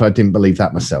thing, if I didn't believe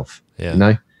that myself.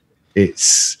 I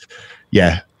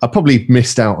probably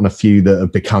missed out on a few that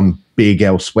have become big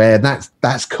elsewhere.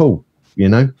 That's cool,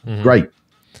 great.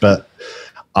 But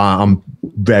I'm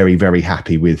very, very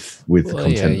happy with the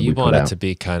content that we put out. You want it to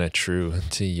be kind of true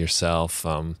to yourself.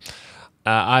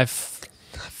 I've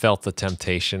felt the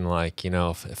temptation, like,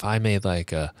 if I made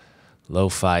like a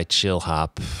lo-fi chill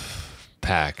hop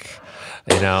pack,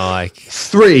 like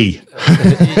 3,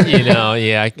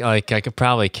 I could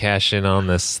probably cash in on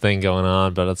this thing going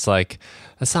on, but it's like,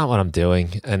 that's not what I'm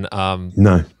doing. And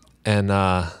no. And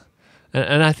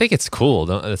I think it's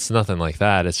cool. It's nothing like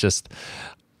that. It's just,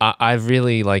 I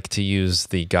really like to use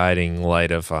the guiding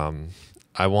light of,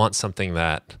 I want something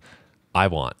that I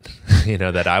want,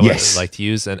 that I would like to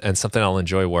use, and something I'll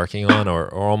enjoy working on, or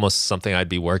almost something I'd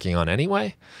be working on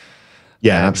anyway.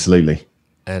 Yeah, absolutely.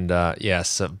 And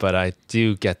yes, but I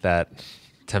do get that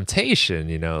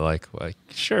temptation, like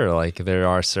sure, like there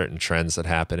are certain trends that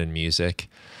happen in music.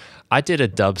 I did a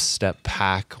dubstep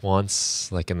pack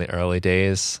once, like in the early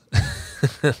days.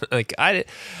 Like I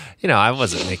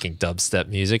wasn't making dubstep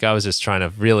music. I was just trying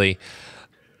to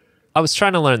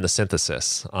learn the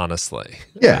synthesis, honestly.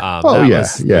 Yeah.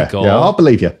 I'll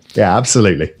believe you. Yeah,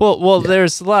 absolutely. Well,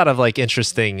 there's a lot of like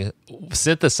interesting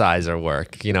synthesizer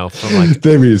work, from like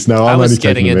there is. No, I'm only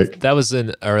taking it. That was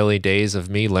in early days of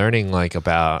me learning like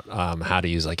about how to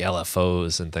use like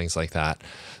LFOs and things like that.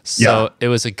 So it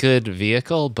was a good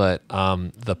vehicle, but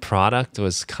the product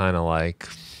was kind of like,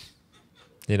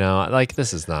 like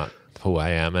this is not who I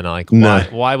am, and like,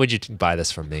 why would you buy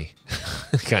this from me?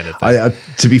 Kind of thing.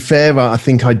 To be fair, I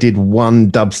think I did one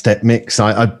dubstep mix.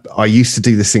 I used to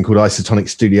do this thing called Isotonik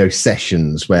Studio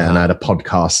Sessions, where I had a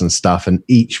podcast and stuff, and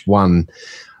each one,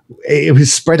 it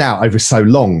was spread out over so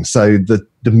long, so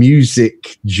the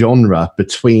music genre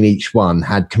between each one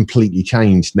had completely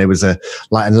changed. And there was an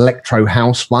electro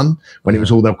house one when it was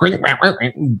all the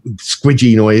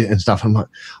squidgy noise and stuff. I'm like,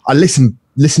 I listened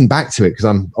back to it because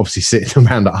I'm obviously sitting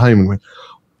around at home and went,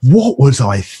 what was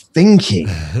I thinking?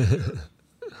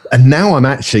 And now I'm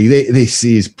actually, this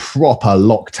is proper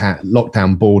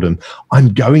lockdown boredom.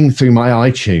 I'm going through my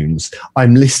iTunes.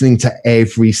 I'm listening to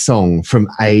every song from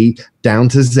A down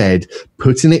to Z,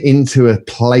 putting it into a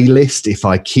playlist if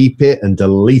I keep it and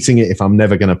deleting it if I'm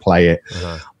never going to play it.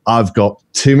 I've got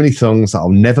too many songs that I'll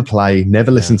never play, never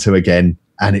listen to again.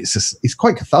 And it's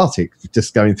quite cathartic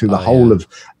just going through the whole of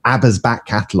ABBA's back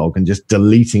catalogue and just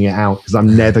deleting it out because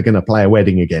I'm never going to play a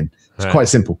wedding again. It's quite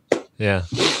simple. Yeah.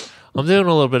 I'm doing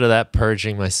a little bit of that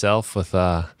purging myself with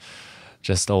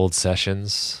just old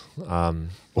sessions.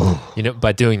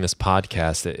 By doing this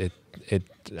podcast, it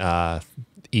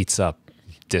eats up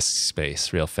disk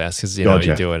space real fast because you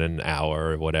do it in an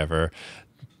hour or whatever.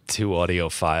 2 audio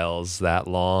files that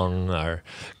long or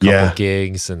a couple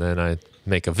gigs, and then I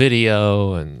make a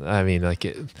video, and I mean, like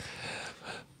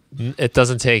it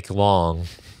doesn't take long.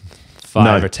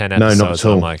 5 or 10 episodes. No, not at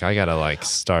all. I'm like, I gotta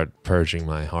start purging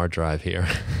my hard drive here.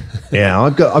 Yeah,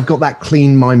 I've got that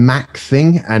clean my Mac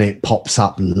thing, and it pops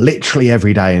up literally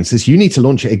every day and says you need to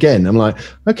launch it again. I'm like,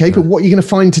 okay, but what are you going to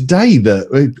find today?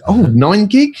 9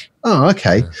 gig? Oh,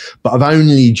 okay. But I've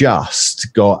only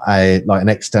just got an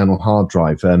external hard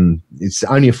drive. It's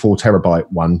only a 4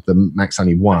 terabyte one. The Mac's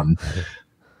only 1.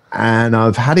 And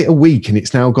I've had it a week and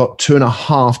it's now got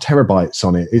 2.5 terabytes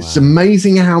on it. It's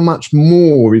amazing how much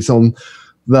more is on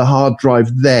the hard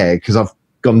drive there, because I've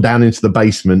gone down into the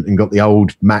basement and got the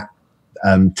old Mac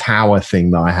tower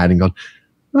thing that I had and gone,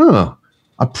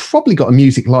 I've probably got a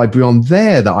music library on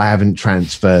there that I haven't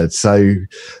transferred. So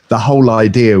the whole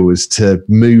idea was to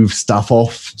move stuff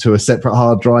off to a separate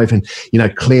hard drive and,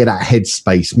 clear that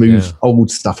headspace, move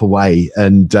old stuff away.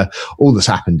 And all that's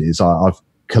happened is I've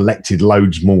collected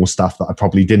loads more stuff that I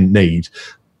probably didn't need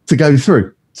to go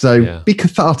through. So be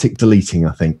cathartic deleting,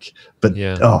 I think. But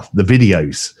the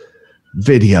videos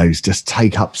just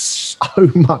take up so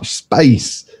much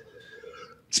space,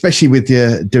 especially with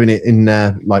you doing it in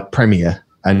Premiere,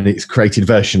 and it's created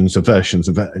versions of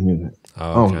it. And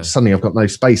suddenly I've got no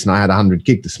space, and I had 100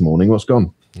 gig this morning. What's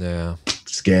gone? Yeah,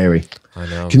 scary. I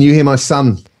know. Can you hear my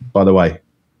son, by the way?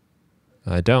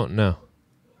 I don't know.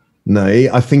 No,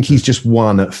 I think he's just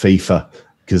won at FIFA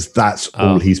because that's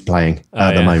all he's playing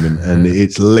at the moment. And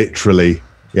it's literally,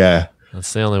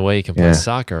 That's the only way you can play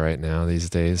soccer right now these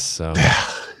days. So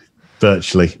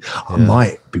virtually. I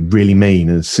might be really mean.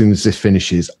 As soon as this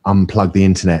finishes, unplug the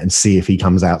internet and see if he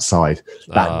comes outside.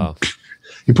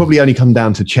 He'll probably only come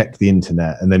down to check the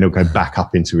internet and then he'll go back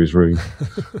up into his room.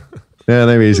 Yeah,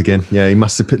 there he is again. Yeah, he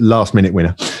must have put last minute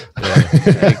winner.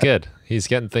 Hey, good. He's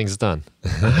getting things done.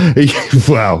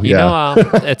 Well,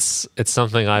 it's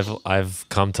something I've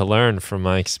come to learn from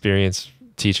my experience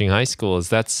teaching high school. Is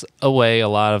that's a way a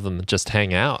lot of them just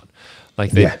hang out.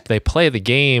 Like they play the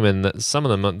game, and some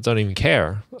of them don't even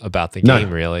care about the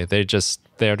game really. They're just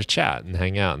there to chat and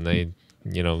hang out, and they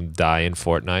die in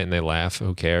Fortnite and they laugh.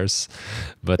 Who cares?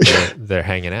 But they're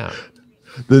hanging out.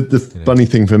 The funny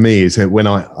thing for me is that when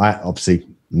I obviously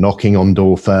knocking on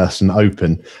door first and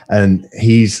open, and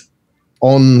he's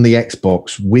on the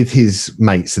Xbox with his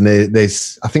mates, and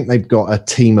there's I think they've got a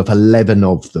team of 11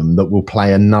 of them that will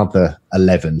play another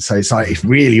 11. So it's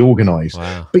really organized.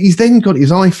 Wow. But he's then got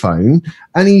his iPhone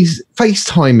and he's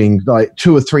FaceTiming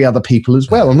 2 or 3 other people as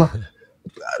well. I'm like,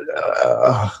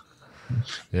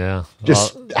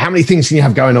 just how many things can you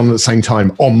have going on at the same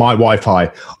time on my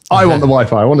Wi-Fi? I want the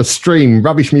Wi-Fi. I want to stream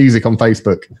rubbish music on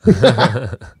Facebook.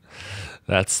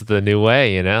 That's the new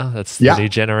way, That's the new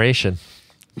generation.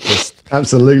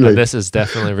 Absolutely. This is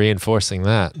definitely reinforcing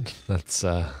that. That's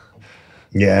they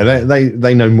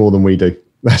know more than we do.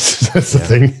 That's the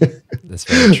thing. That's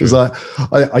very true. It was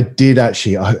I did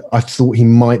actually. I thought he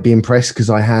might be impressed because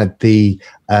I had the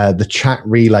chat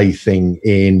relay thing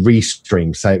in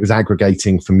Restream, so it was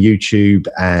aggregating from YouTube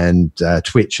and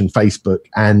Twitch and Facebook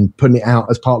and putting it out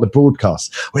as part of the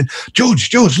broadcast. I went,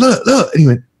 George, look, and he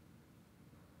went,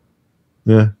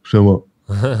 yeah, so what?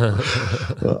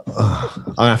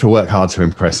 I have to work hard to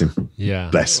impress him. Yeah.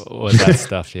 Bless. With that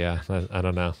stuff, I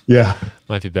don't know. Yeah.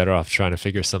 Might be better off trying to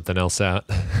figure something else out.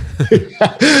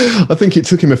 I think it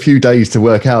took him a few days to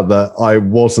work out that I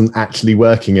wasn't actually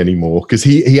working anymore, because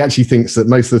he actually thinks that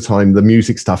most of the time the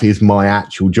music stuff is my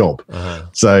actual job.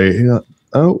 So,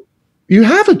 oh, you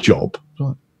have a job?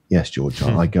 Like, yes, George,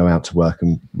 I go out to work,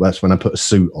 and that's when I put a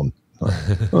suit on.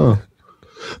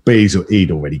 But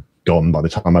he'd already gone by the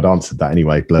time I'd answered that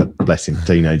anyway. Bless him,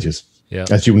 teenagers. Yeah,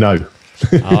 as you'll know.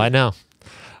 Oh, I know.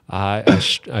 I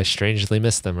strangely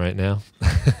miss them right now.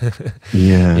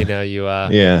 Yeah.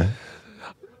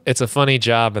 It's a funny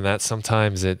job, in that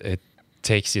sometimes it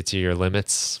takes you to your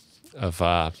limits of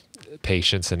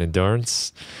patience and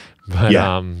endurance. But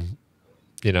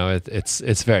you know,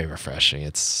 it's very refreshing.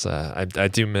 It's I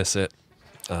do miss it.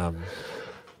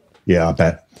 Yeah, I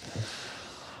bet.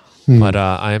 But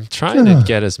I'm trying to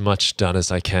get as much done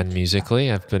as I can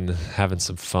musically. I've been having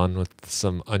some fun with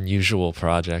some unusual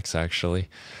projects, actually.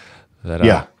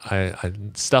 That I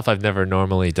stuff I've never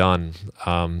normally done.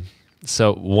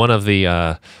 So one of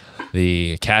the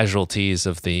casualties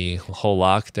of the whole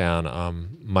lockdown,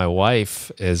 my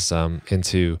wife is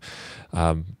into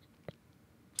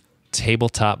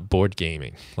tabletop board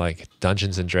gaming, like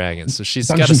Dungeons and Dragons. So she's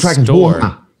got a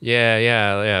store.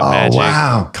 Yeah. Oh,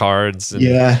 Magic, cards,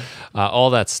 and all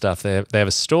that stuff. They have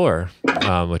a store,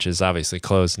 which is obviously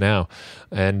closed now,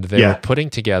 and they were putting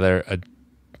together a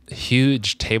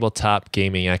huge tabletop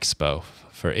gaming expo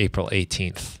for April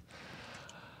 18th.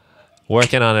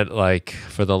 Working on it like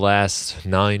for the last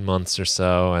 9 months or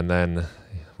so, and then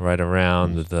right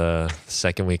around the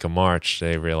second week of March,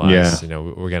 they realized, you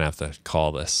know, we're gonna have to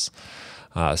call this.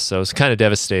 So it's kind of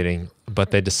devastating,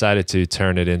 but they decided to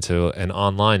turn it into an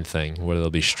online thing where they'll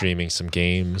be streaming some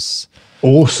games.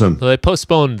 Awesome. So they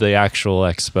postponed the actual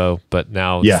expo, but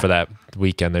now for that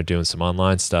weekend they're doing some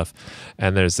online stuff.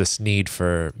 And there's this need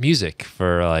for music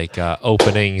for like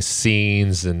opening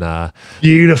scenes and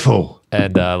beautiful.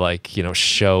 And like, you know,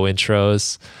 show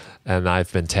intros. And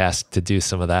I've been tasked to do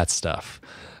some of that stuff.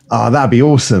 Oh, that'd be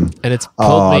awesome. And it's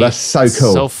pulled me that's so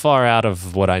cool. So far out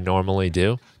of what I normally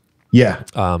do. Yeah.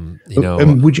 You know,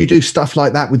 and would you do stuff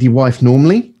like that with your wife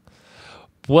normally?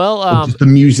 Well, does the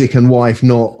music and wife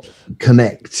not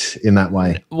connect in that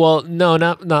way? Well, no,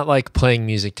 not like playing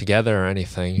music together or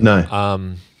anything.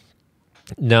 No.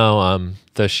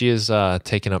 Though she is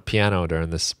taking up piano during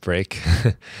this break,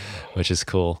 which is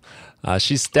cool.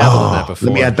 She's dabbled in that before.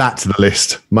 Let me add that to the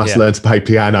list. Must learn to play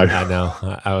piano. I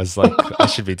know. I was like, I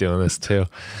should be doing this too.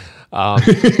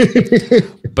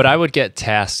 But I would get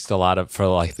tasked a lot for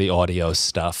like the audio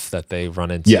stuff that they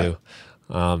run into.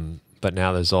 But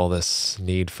now there's all this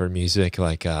need for music.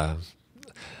 Like,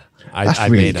 that's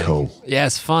really cool. Yeah,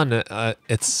 it's fun.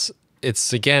 It's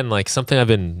again like something I've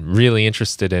been really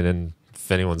interested in. And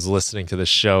if anyone's listening to the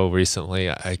show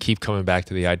recently, I keep coming back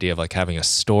to the idea of like having a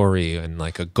story and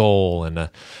like a goal and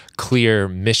a clear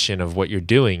mission of what you're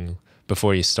doing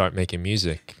before you start making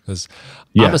music. Because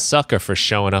I'm a sucker for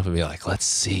showing up and be like, let's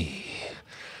see.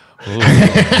 Ooh, you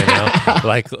know,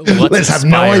 like let's have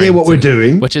no idea what we're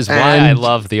doing, which is why I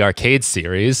love the arcade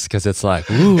series, because it's like,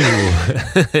 ooh,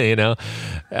 you know,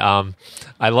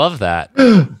 I love that.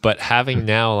 But having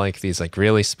now like these like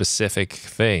really specific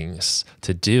things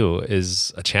to do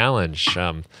is a challenge.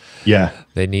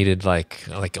 They needed like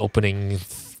opening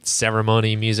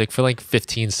ceremony music for like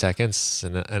 15 seconds,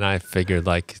 and I figured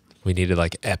like we needed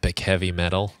like epic heavy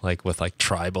metal, like with like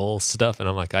tribal stuff, and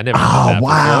I'm like, I never did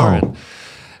that before.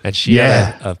 And she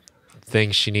had a thing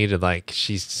she needed, like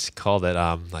she's called it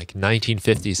like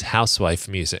 1950s housewife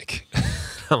music.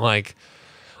 I'm like,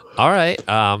 all right.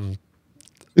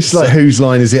 It's like, whose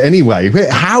line is it anyway?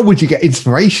 How would you get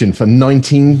inspiration for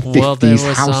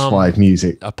 1950s housewife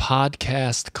music? A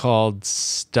podcast called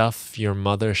Stuff Your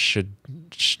Mother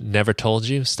Never Told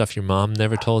You, Stuff Your Mom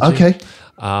Never Told You. Okay.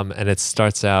 And it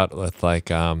starts out with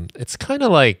like, it's kind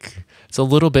of like, it's a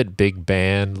little bit big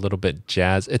band, a little bit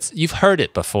jazz. You've heard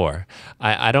it before.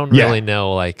 I don't really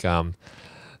know, like,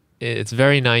 it's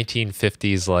very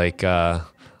 1950s, like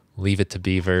Leave It to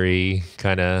Beaver-y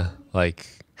kind of like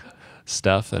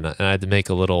stuff. And I had to make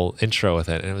a little intro with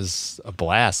it. And it was a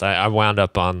blast. I wound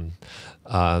up on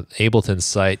Ableton's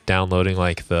site downloading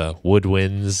like the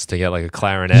woodwinds to get like a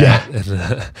clarinet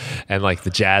and like the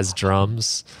jazz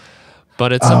drums.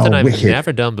 But it's something I've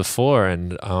never done before.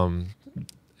 And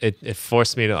it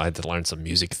forced me I had to learn some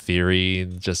music theory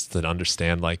just to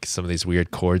understand like some of these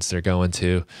weird chords they're going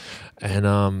to.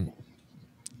 And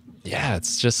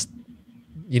it's just,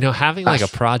 you know, having like a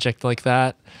project like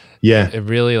that, it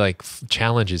really like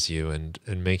challenges you and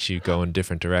makes you go in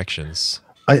different directions.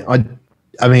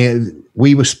 I mean,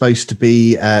 we were supposed to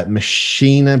be at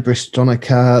Machina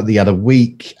Bristonica the other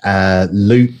week,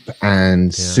 Loop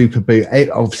and Superboot.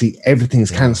 Obviously,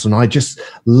 everything's cancelled. And I just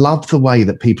love the way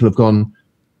that people have gone,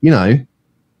 you know,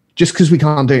 just because we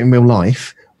can't do it in real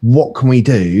life, what can we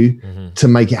do to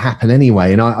make it happen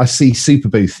anyway? And I see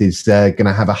Superbooth is going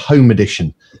to have a home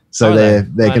edition. So they're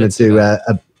going to do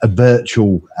a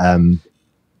virtual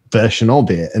version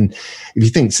of it. And if you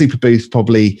think Superbooth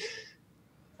probably...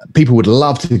 people would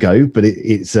love to go, but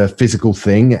it's a physical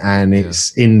thing and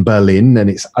it's in Berlin and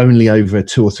it's only over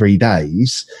 2 or 3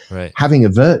 days. Right. Having a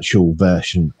virtual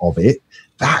version of it,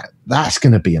 that's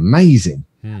going to be amazing.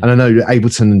 And I know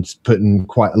Ableton's putting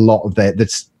quite a lot of their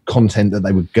content that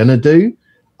they were going to do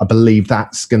I believe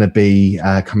that's going to be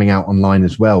coming out online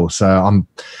as well. So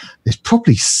there's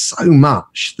probably so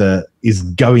much that is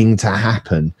going to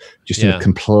happen just in a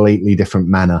completely different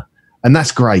manner. And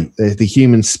that's great. The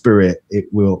human spirit, it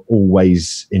will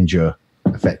always endure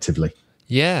effectively.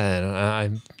 Yeah,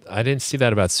 and I didn't see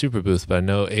that about Superbooth, but I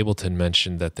know Ableton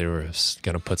mentioned that they were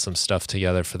going to put some stuff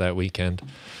together for that weekend.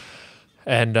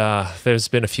 And there's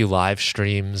been a few live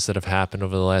streams that have happened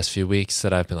over the last few weeks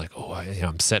that I've been like, oh,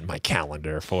 I'm setting my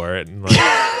calendar for it. And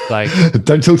like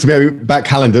don't talk to me about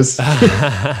calendars.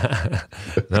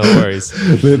 No worries.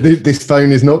 This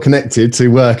phone is not connected to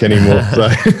work anymore. So.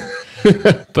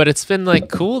 But it's been like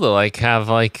cool to like have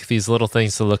like these little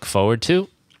things to look forward to.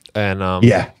 And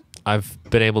I've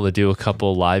been able to do a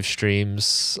couple live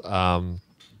streams.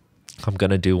 I'm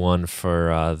going to do one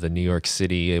for the New York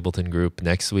City Ableton group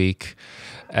next week.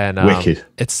 And wicked.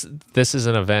 This is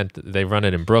an event, they run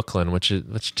it in Brooklyn,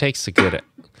 which takes a good,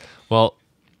 well,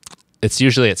 it's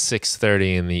usually at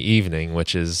 6:30 in the evening,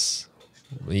 which is,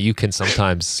 you can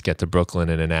sometimes get to Brooklyn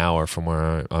in an hour from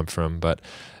where I'm from, but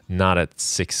not at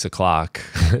 6 o'clock.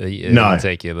 It'll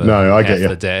take you I get you.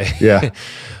 the day. Yeah.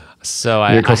 So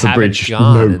I haven't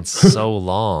gone in so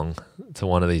long to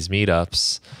one of these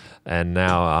meetups. And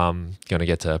now I'm going to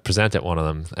get to present at one of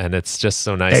them. And it's just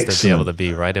so nice to be able to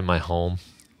be right in my home,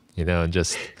 and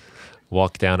just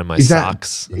walk down in my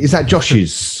socks. Is that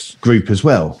Josh's group as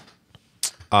well?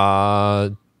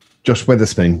 Josh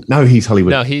Weatherspoon. No, he's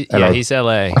Hollywood. No, he's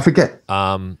LA. I forget.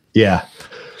 Yeah.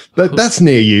 But that's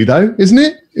near you though, isn't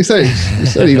it? It's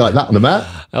only like that on the map.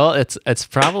 Well, it's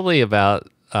probably about,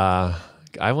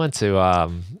 I went to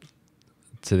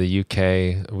the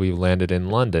UK. We landed in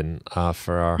London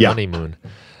for our honeymoon,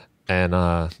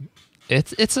 and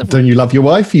it's a. Don't you love your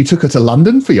wife? You took her to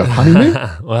London for your honeymoon.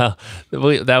 Well,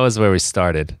 that was where we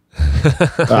started.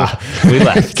 We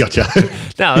left. Gotcha.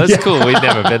 No, it was cool. We'd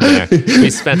never been there. We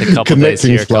spent a couple days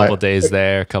here, a couple days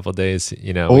there, a couple days.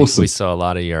 Awesome. We saw a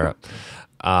lot of Europe,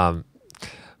 but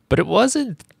it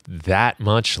wasn't that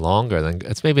much longer than.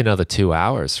 It's maybe another 2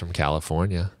 hours from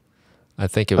California. I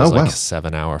think it was like a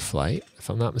 7-hour flight, if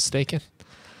I'm not mistaken.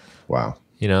 Wow.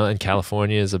 And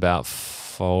California is about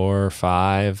 4 or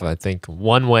 5. I think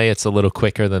one way it's a little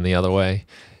quicker than the other way.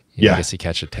 I guess you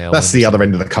catch a tail. That's the other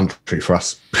end of the country for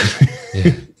us.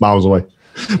 Miles away.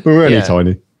 But we're only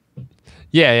tiny.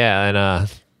 Yeah. And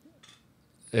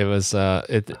it was,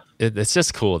 it's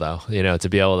just cool though, to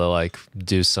be able to like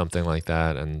do something like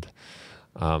that. And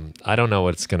I don't know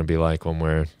what it's going to be like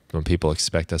when people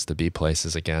expect us to be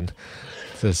places again.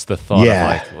 It's the thought of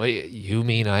like, wait, you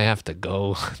mean I have to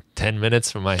go 10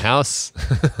 minutes from my house?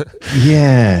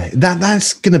 Yeah,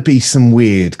 that's going to be some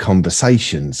weird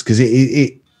conversations because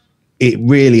it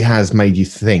really has made you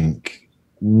think.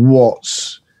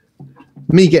 What's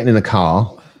me getting in a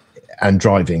car and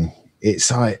driving?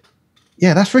 It's like,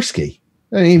 yeah, that's risky.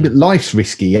 I mean, life's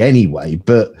risky anyway.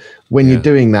 But when you're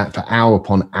doing that for hour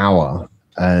upon hour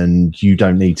and you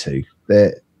don't need to,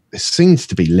 there seems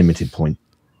to be limited point.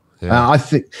 I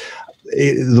think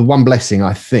the one blessing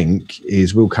I think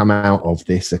is we'll come out of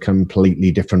this a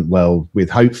completely different world with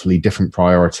hopefully different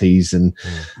priorities and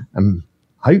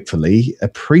hopefully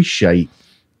appreciate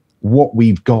what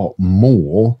we've got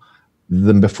more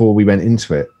than before we went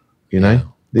into it.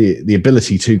 The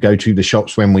ability to go to the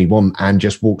shops when we want and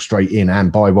just walk straight in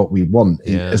and buy what we want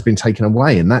has been taken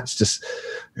away, and that's just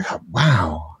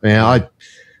wow. I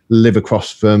live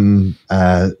across from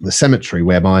the cemetery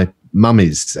where my mum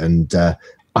is, and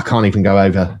I can't even go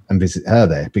over and visit her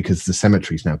there because the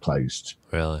cemetery's now closed.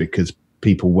 Really? Because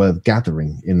people were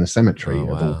gathering in the cemetery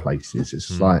of all places.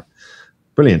 It's like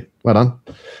brilliant. Well done.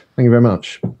 Thank you very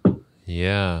much.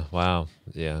 Yeah. Wow.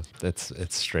 Yeah.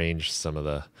 It's strange, some of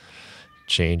the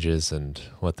changes and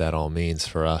what that all means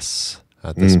for us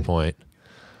at this point.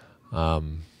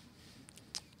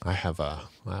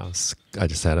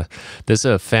 There's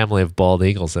a family of bald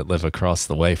eagles that live across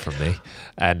the way from me,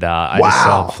 and I just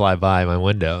saw them fly by my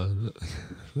window,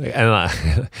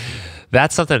 and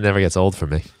that's something that never gets old for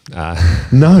me.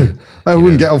 No, it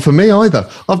wouldn't get old for me either.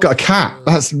 I've got a cat.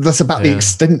 That's about the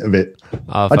extent of it.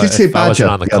 I did see a badger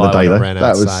the other day though.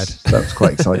 That was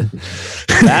quite exciting.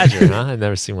 Badger, huh? I've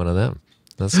never seen one of them.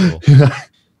 That's cool.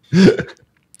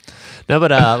 No,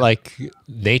 but like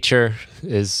nature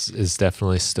is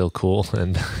definitely still cool,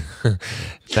 and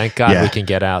thank God we can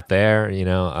get out there.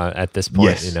 At this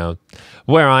point,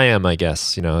 where I am, I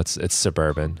guess it's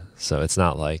suburban, so it's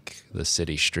not like the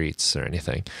city streets or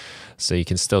anything. So you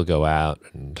can still go out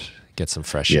and get some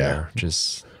fresh air.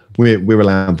 Just we're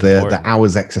allowed the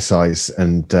hours exercise,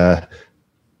 and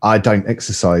I don't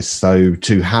exercise. So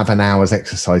to have an hour's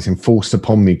exercise enforced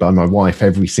upon me by my wife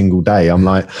every single day, I'm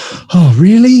like, oh,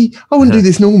 really? I wouldn't do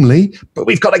this normally, but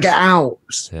we've got to get out.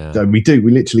 Yeah. So we do.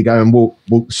 We literally go and walk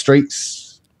the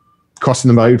streets, crossing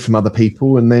the road from other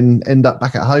people, and then end up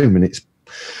back at home. And it's,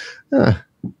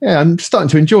 yeah, I'm starting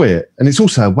to enjoy it. And it's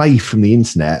also away from the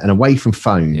internet and away from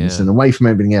phones and away from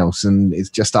everything else. And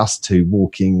it's just us two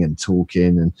walking and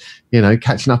talking and, you know,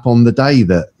 catching up on the day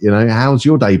that, you know, how's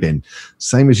your day been?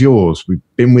 Same as yours. We've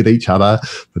been with each other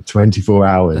for 24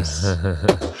 hours.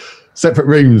 Separate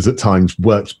rooms at times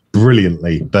works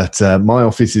brilliantly. But my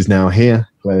office is now here.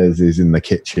 Claire's is in the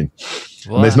kitchen.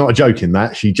 Wow. And there's not a joke in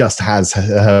that. She just has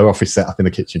her office set up in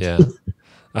the kitchen. Yeah.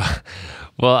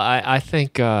 Well, I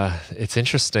think it's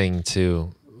interesting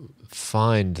to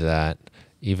find that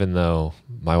even though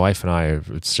my wife and I,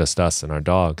 it's just us and our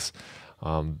dogs,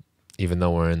 even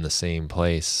though we're in the same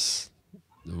place,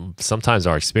 sometimes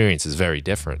our experience is very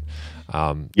different.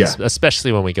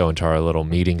 Especially when we go into our little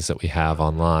meetings that we have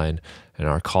online and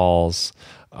our calls,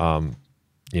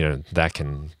 you know, that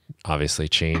can obviously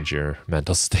change your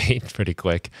mental state pretty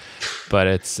quick, but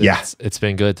it's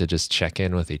been good to just check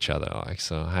in with each other. Like,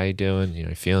 so how you doing? You know,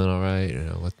 you feeling all right? You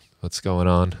know, what's going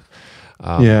on?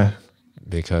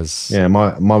 Because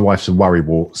my wife's a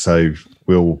worrywart, so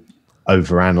we'll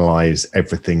overanalyze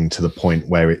everything to the point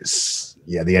where it's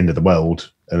the end of the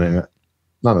world, and then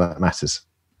none of that matters.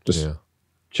 Just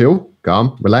chill,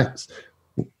 calm, relax.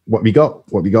 What we got?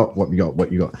 What we got? What we got?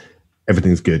 What you got?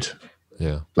 Everything's good.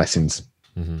 Yeah, blessings.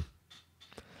 Mm-hmm.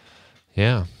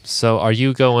 Yeah. So are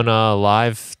you going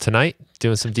live tonight,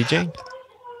 doing some DJing?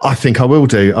 I think I will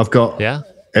do. I've got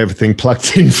everything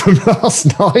plugged in from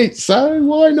last night, so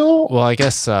why not? Well, I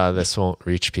guess this won't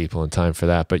reach people in time for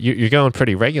that, but you're going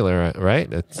pretty regular,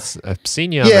 right? I've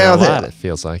seen you on there a lot, it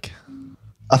feels like.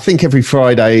 I think every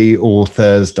Friday or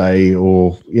Thursday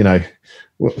or, you know,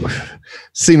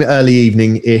 seem early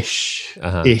evening-ish,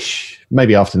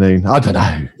 maybe afternoon. I don't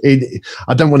know.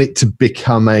 I don't want it to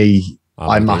become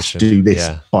I must do this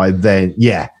by then.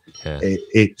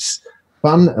 It's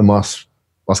fun, and whilst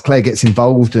Claire gets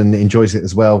involved and enjoys it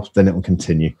as well, then it will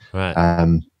continue. Right.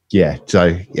 To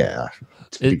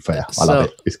be fair, I love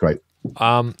it. It's great.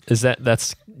 Is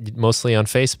that's mostly on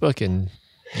Facebook, and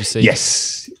you say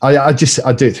yes? I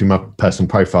do it through my personal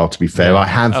profile. To be fair, I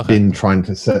have been trying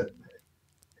to set.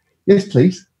 Yes,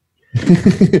 please.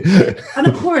 I'm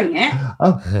not pouring it.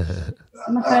 Oh.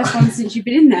 My first one since you've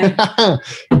been in there.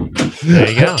 There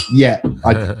you go. Yeah,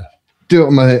 I do it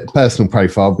on my personal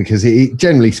profile because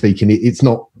generally speaking, it's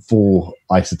not for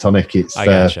Isotonik. It's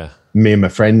for me and my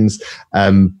friends.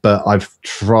 But I've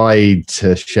tried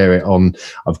to share it on.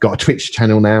 I've got a Twitch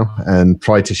channel now and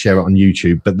tried to share it on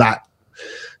YouTube. But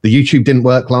the YouTube didn't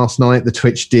work last night. The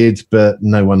Twitch did, but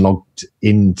no one logged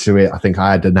into it. I think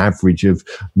I had an average of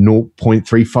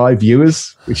 0.35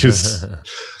 viewers, which is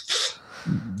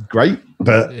great.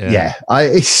 But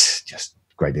it's just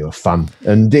a great deal of fun.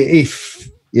 And if,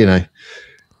 you know,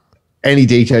 any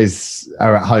DJs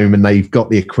are at home and they've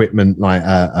got the equipment like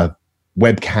a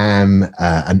webcam,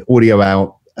 an audio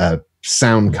out, a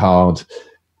sound card,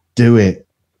 do it.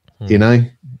 You know,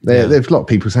 there's a lot of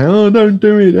people saying, "Oh, don't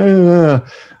do it."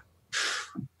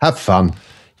 Have fun.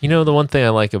 You know, the one thing I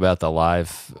like about the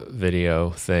live video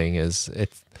thing is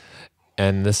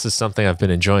and this is something I've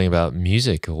been enjoying about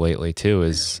music lately too,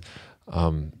 is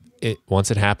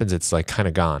once it happens, it's like kind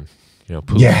of gone. You know,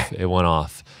 poof, it went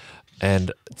off.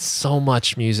 And so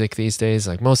much music these days,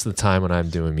 like most of the time when I'm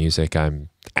doing music, I'm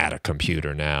at a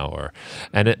computer now,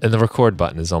 and the record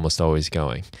button is almost always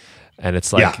going. And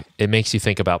it's like, it makes you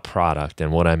think about product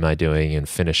and what am I doing and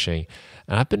finishing.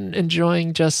 And I've been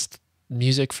enjoying just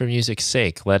music for music's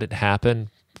sake. Let it happen.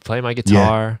 Play my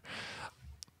guitar.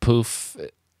 Poof,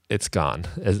 it's gone.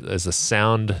 As the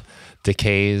sound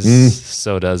decays,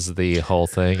 so does the whole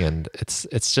thing. And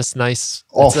it's just nice.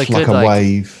 Off it's like a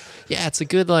wave. Yeah, it's a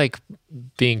good like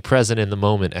being present in the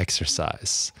moment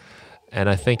exercise. And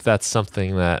I think that's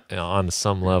something that, you know, on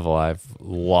some level I've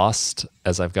lost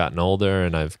as I've gotten older,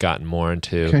 and I've gotten more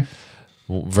into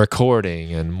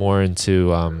recording and more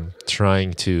into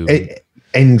trying to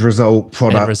end result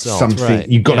product, something right.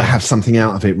 You've got to have something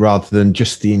out of it rather than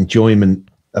just the enjoyment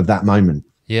of that moment.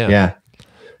 I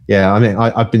mean,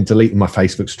 I've been deleting my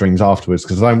Facebook streams afterwards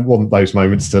because I don't want those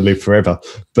moments to live forever,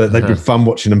 but they've been fun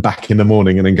watching them back in the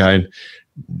morning and then going,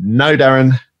 no,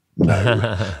 Darren,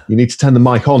 no, you need to turn the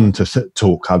mic on to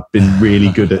talk. I've been really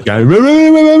good at going,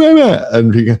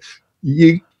 and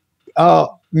you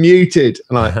are muted.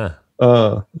 And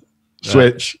I,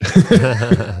 switch.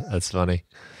 That's funny.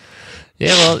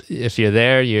 Yeah, well, if you're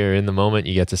there, you're in the moment,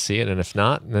 you get to see it. And if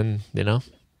not, then, you know,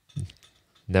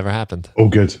 Never happened. All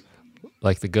good.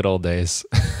 Like the good old days.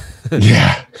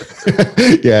 Yeah.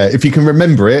 Yeah. If you can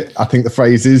remember it, I think the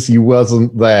phrase is "you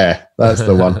wasn't there." That's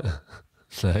the one.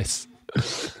 Nice.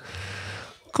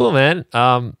 Cool, man.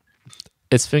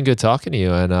 It's been good talking to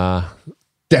you, and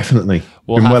Definitely.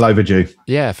 Been well overdue.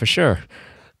 Yeah, for sure.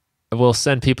 We'll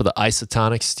send people to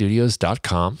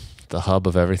isotonicstudios.com, the hub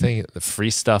of everything. The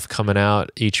free stuff coming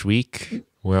out each week.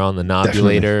 We're on the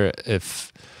Nobulator.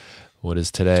 What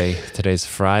is today? Today's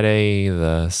Friday,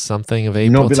 the something of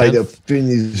April. Nobulator,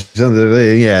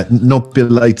 yeah.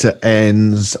 Nobulator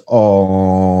ends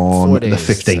on the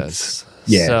 15th.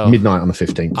 Yeah, so midnight on the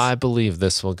 15th. I believe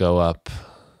this will go up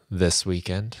this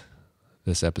weekend.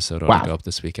 This episode ought to go up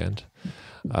this weekend.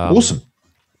 Awesome.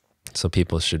 So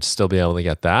people should still be able to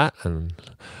get that, and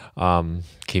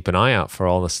keep an eye out for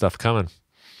all the stuff coming.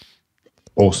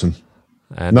 Awesome.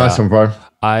 And, nice one, bro.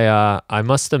 I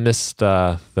must have missed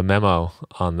the memo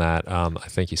on that. I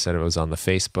think you said it was on the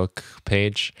Facebook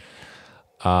page,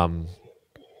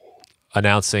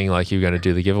 announcing like you're going to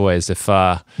do the giveaways. If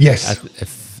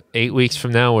 8 weeks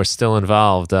from now we're still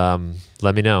involved,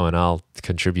 let me know and I'll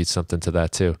contribute something to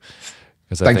that too.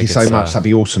 Thank you so much. That'd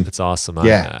be awesome. It's awesome.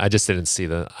 Yeah. I just didn't see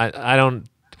I don't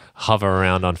hover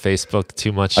around on Facebook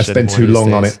too much. I spent too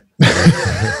long on it.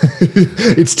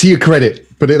 It's to your credit.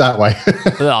 Put it that way.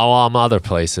 Well, I'm other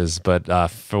places, but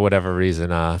for whatever reason,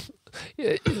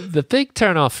 the big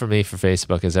turnoff for me for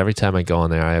Facebook is every time I go on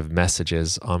there, I have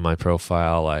messages on my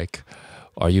profile like,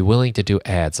 "Are you willing to do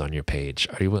ads on your page?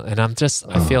 Are you?" And I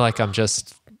feel like I'm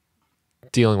just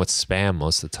dealing with spam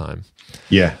most of the time.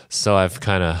 Yeah. So I've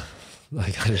kind of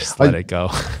I just let it go.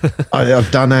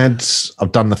 I've done ads.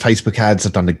 I've done the Facebook ads.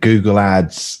 I've done the Google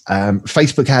ads.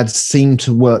 Facebook ads seem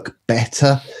to work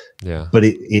better. Yeah, but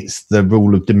it's the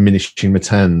rule of diminishing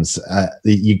returns.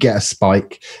 You get a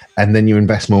spike and then you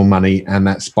invest more money and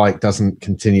that spike doesn't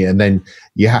continue. And then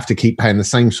you have to keep paying the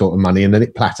same sort of money and then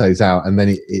it plateaus out and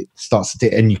then it starts to,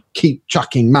 and you keep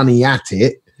chucking money at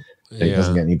it. It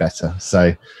doesn't get any better.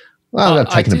 So, well, I've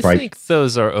taken a break. I think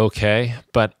those are okay,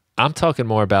 but I'm talking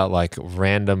more about like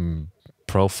random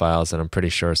profiles and I'm pretty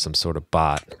sure some sort of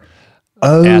bot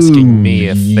asking me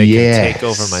if they can take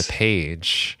over my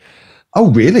page. Oh,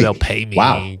 really? They'll pay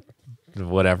me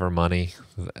whatever money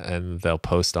and they'll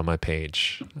post on my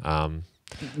page. And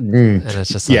it's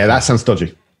just like, that sounds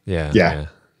dodgy. Yeah,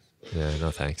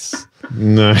 no thanks.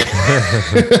 No.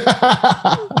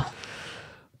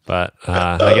 But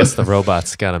I guess the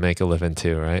robots got to make a living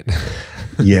too, right?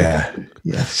 Yeah.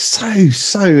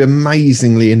 So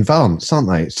amazingly advanced, aren't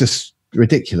they? It's just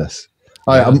ridiculous.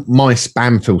 My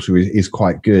spam filter is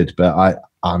quite good, but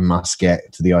I must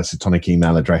get to the Isotonik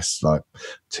email address like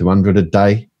 200 a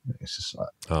day. It's just like,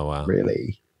 oh wow,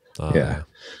 really? Yeah,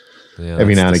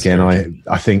 every now and again,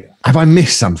 I think, have I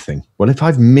missed something? Well, if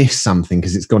I've missed something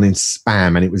because it's gone in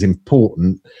spam and it was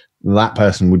important, that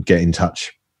person would get in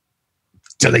touch.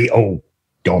 Delete all,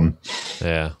 gone.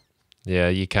 Yeah,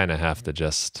 you kind of have to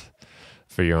just,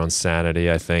 for your own sanity,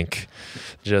 I think,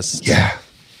 just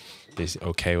be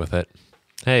okay with it.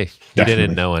 Hey, you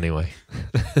didn't know anyway.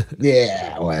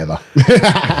 Yeah, whatever.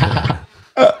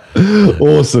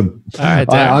 Awesome. All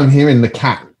right, I'm hearing the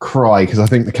cat cry because I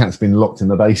think the cat's been locked in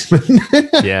the basement.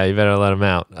 Yeah, you better let him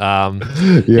out.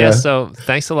 So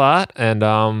thanks a lot. And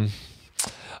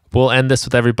we'll end this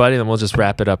with everybody, then we'll just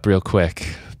wrap it up real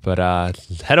quick. But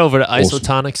head over to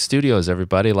Isotonik Studios,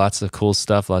 everybody. Lots of cool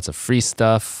stuff, lots of free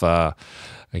stuff.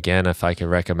 Again, if I could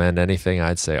recommend anything,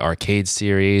 I'd say Arcade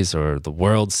Series or the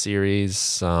World Series.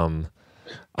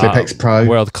 ClipX Pro.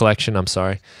 World Collection, I'm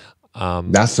sorry.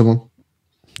 That's the one.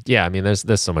 Yeah, I mean,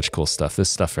 there's so much cool stuff. There's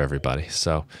stuff for everybody.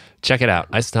 So check it out,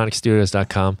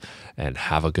 isotonicstudios.com, and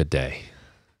have a good day.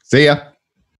 See ya.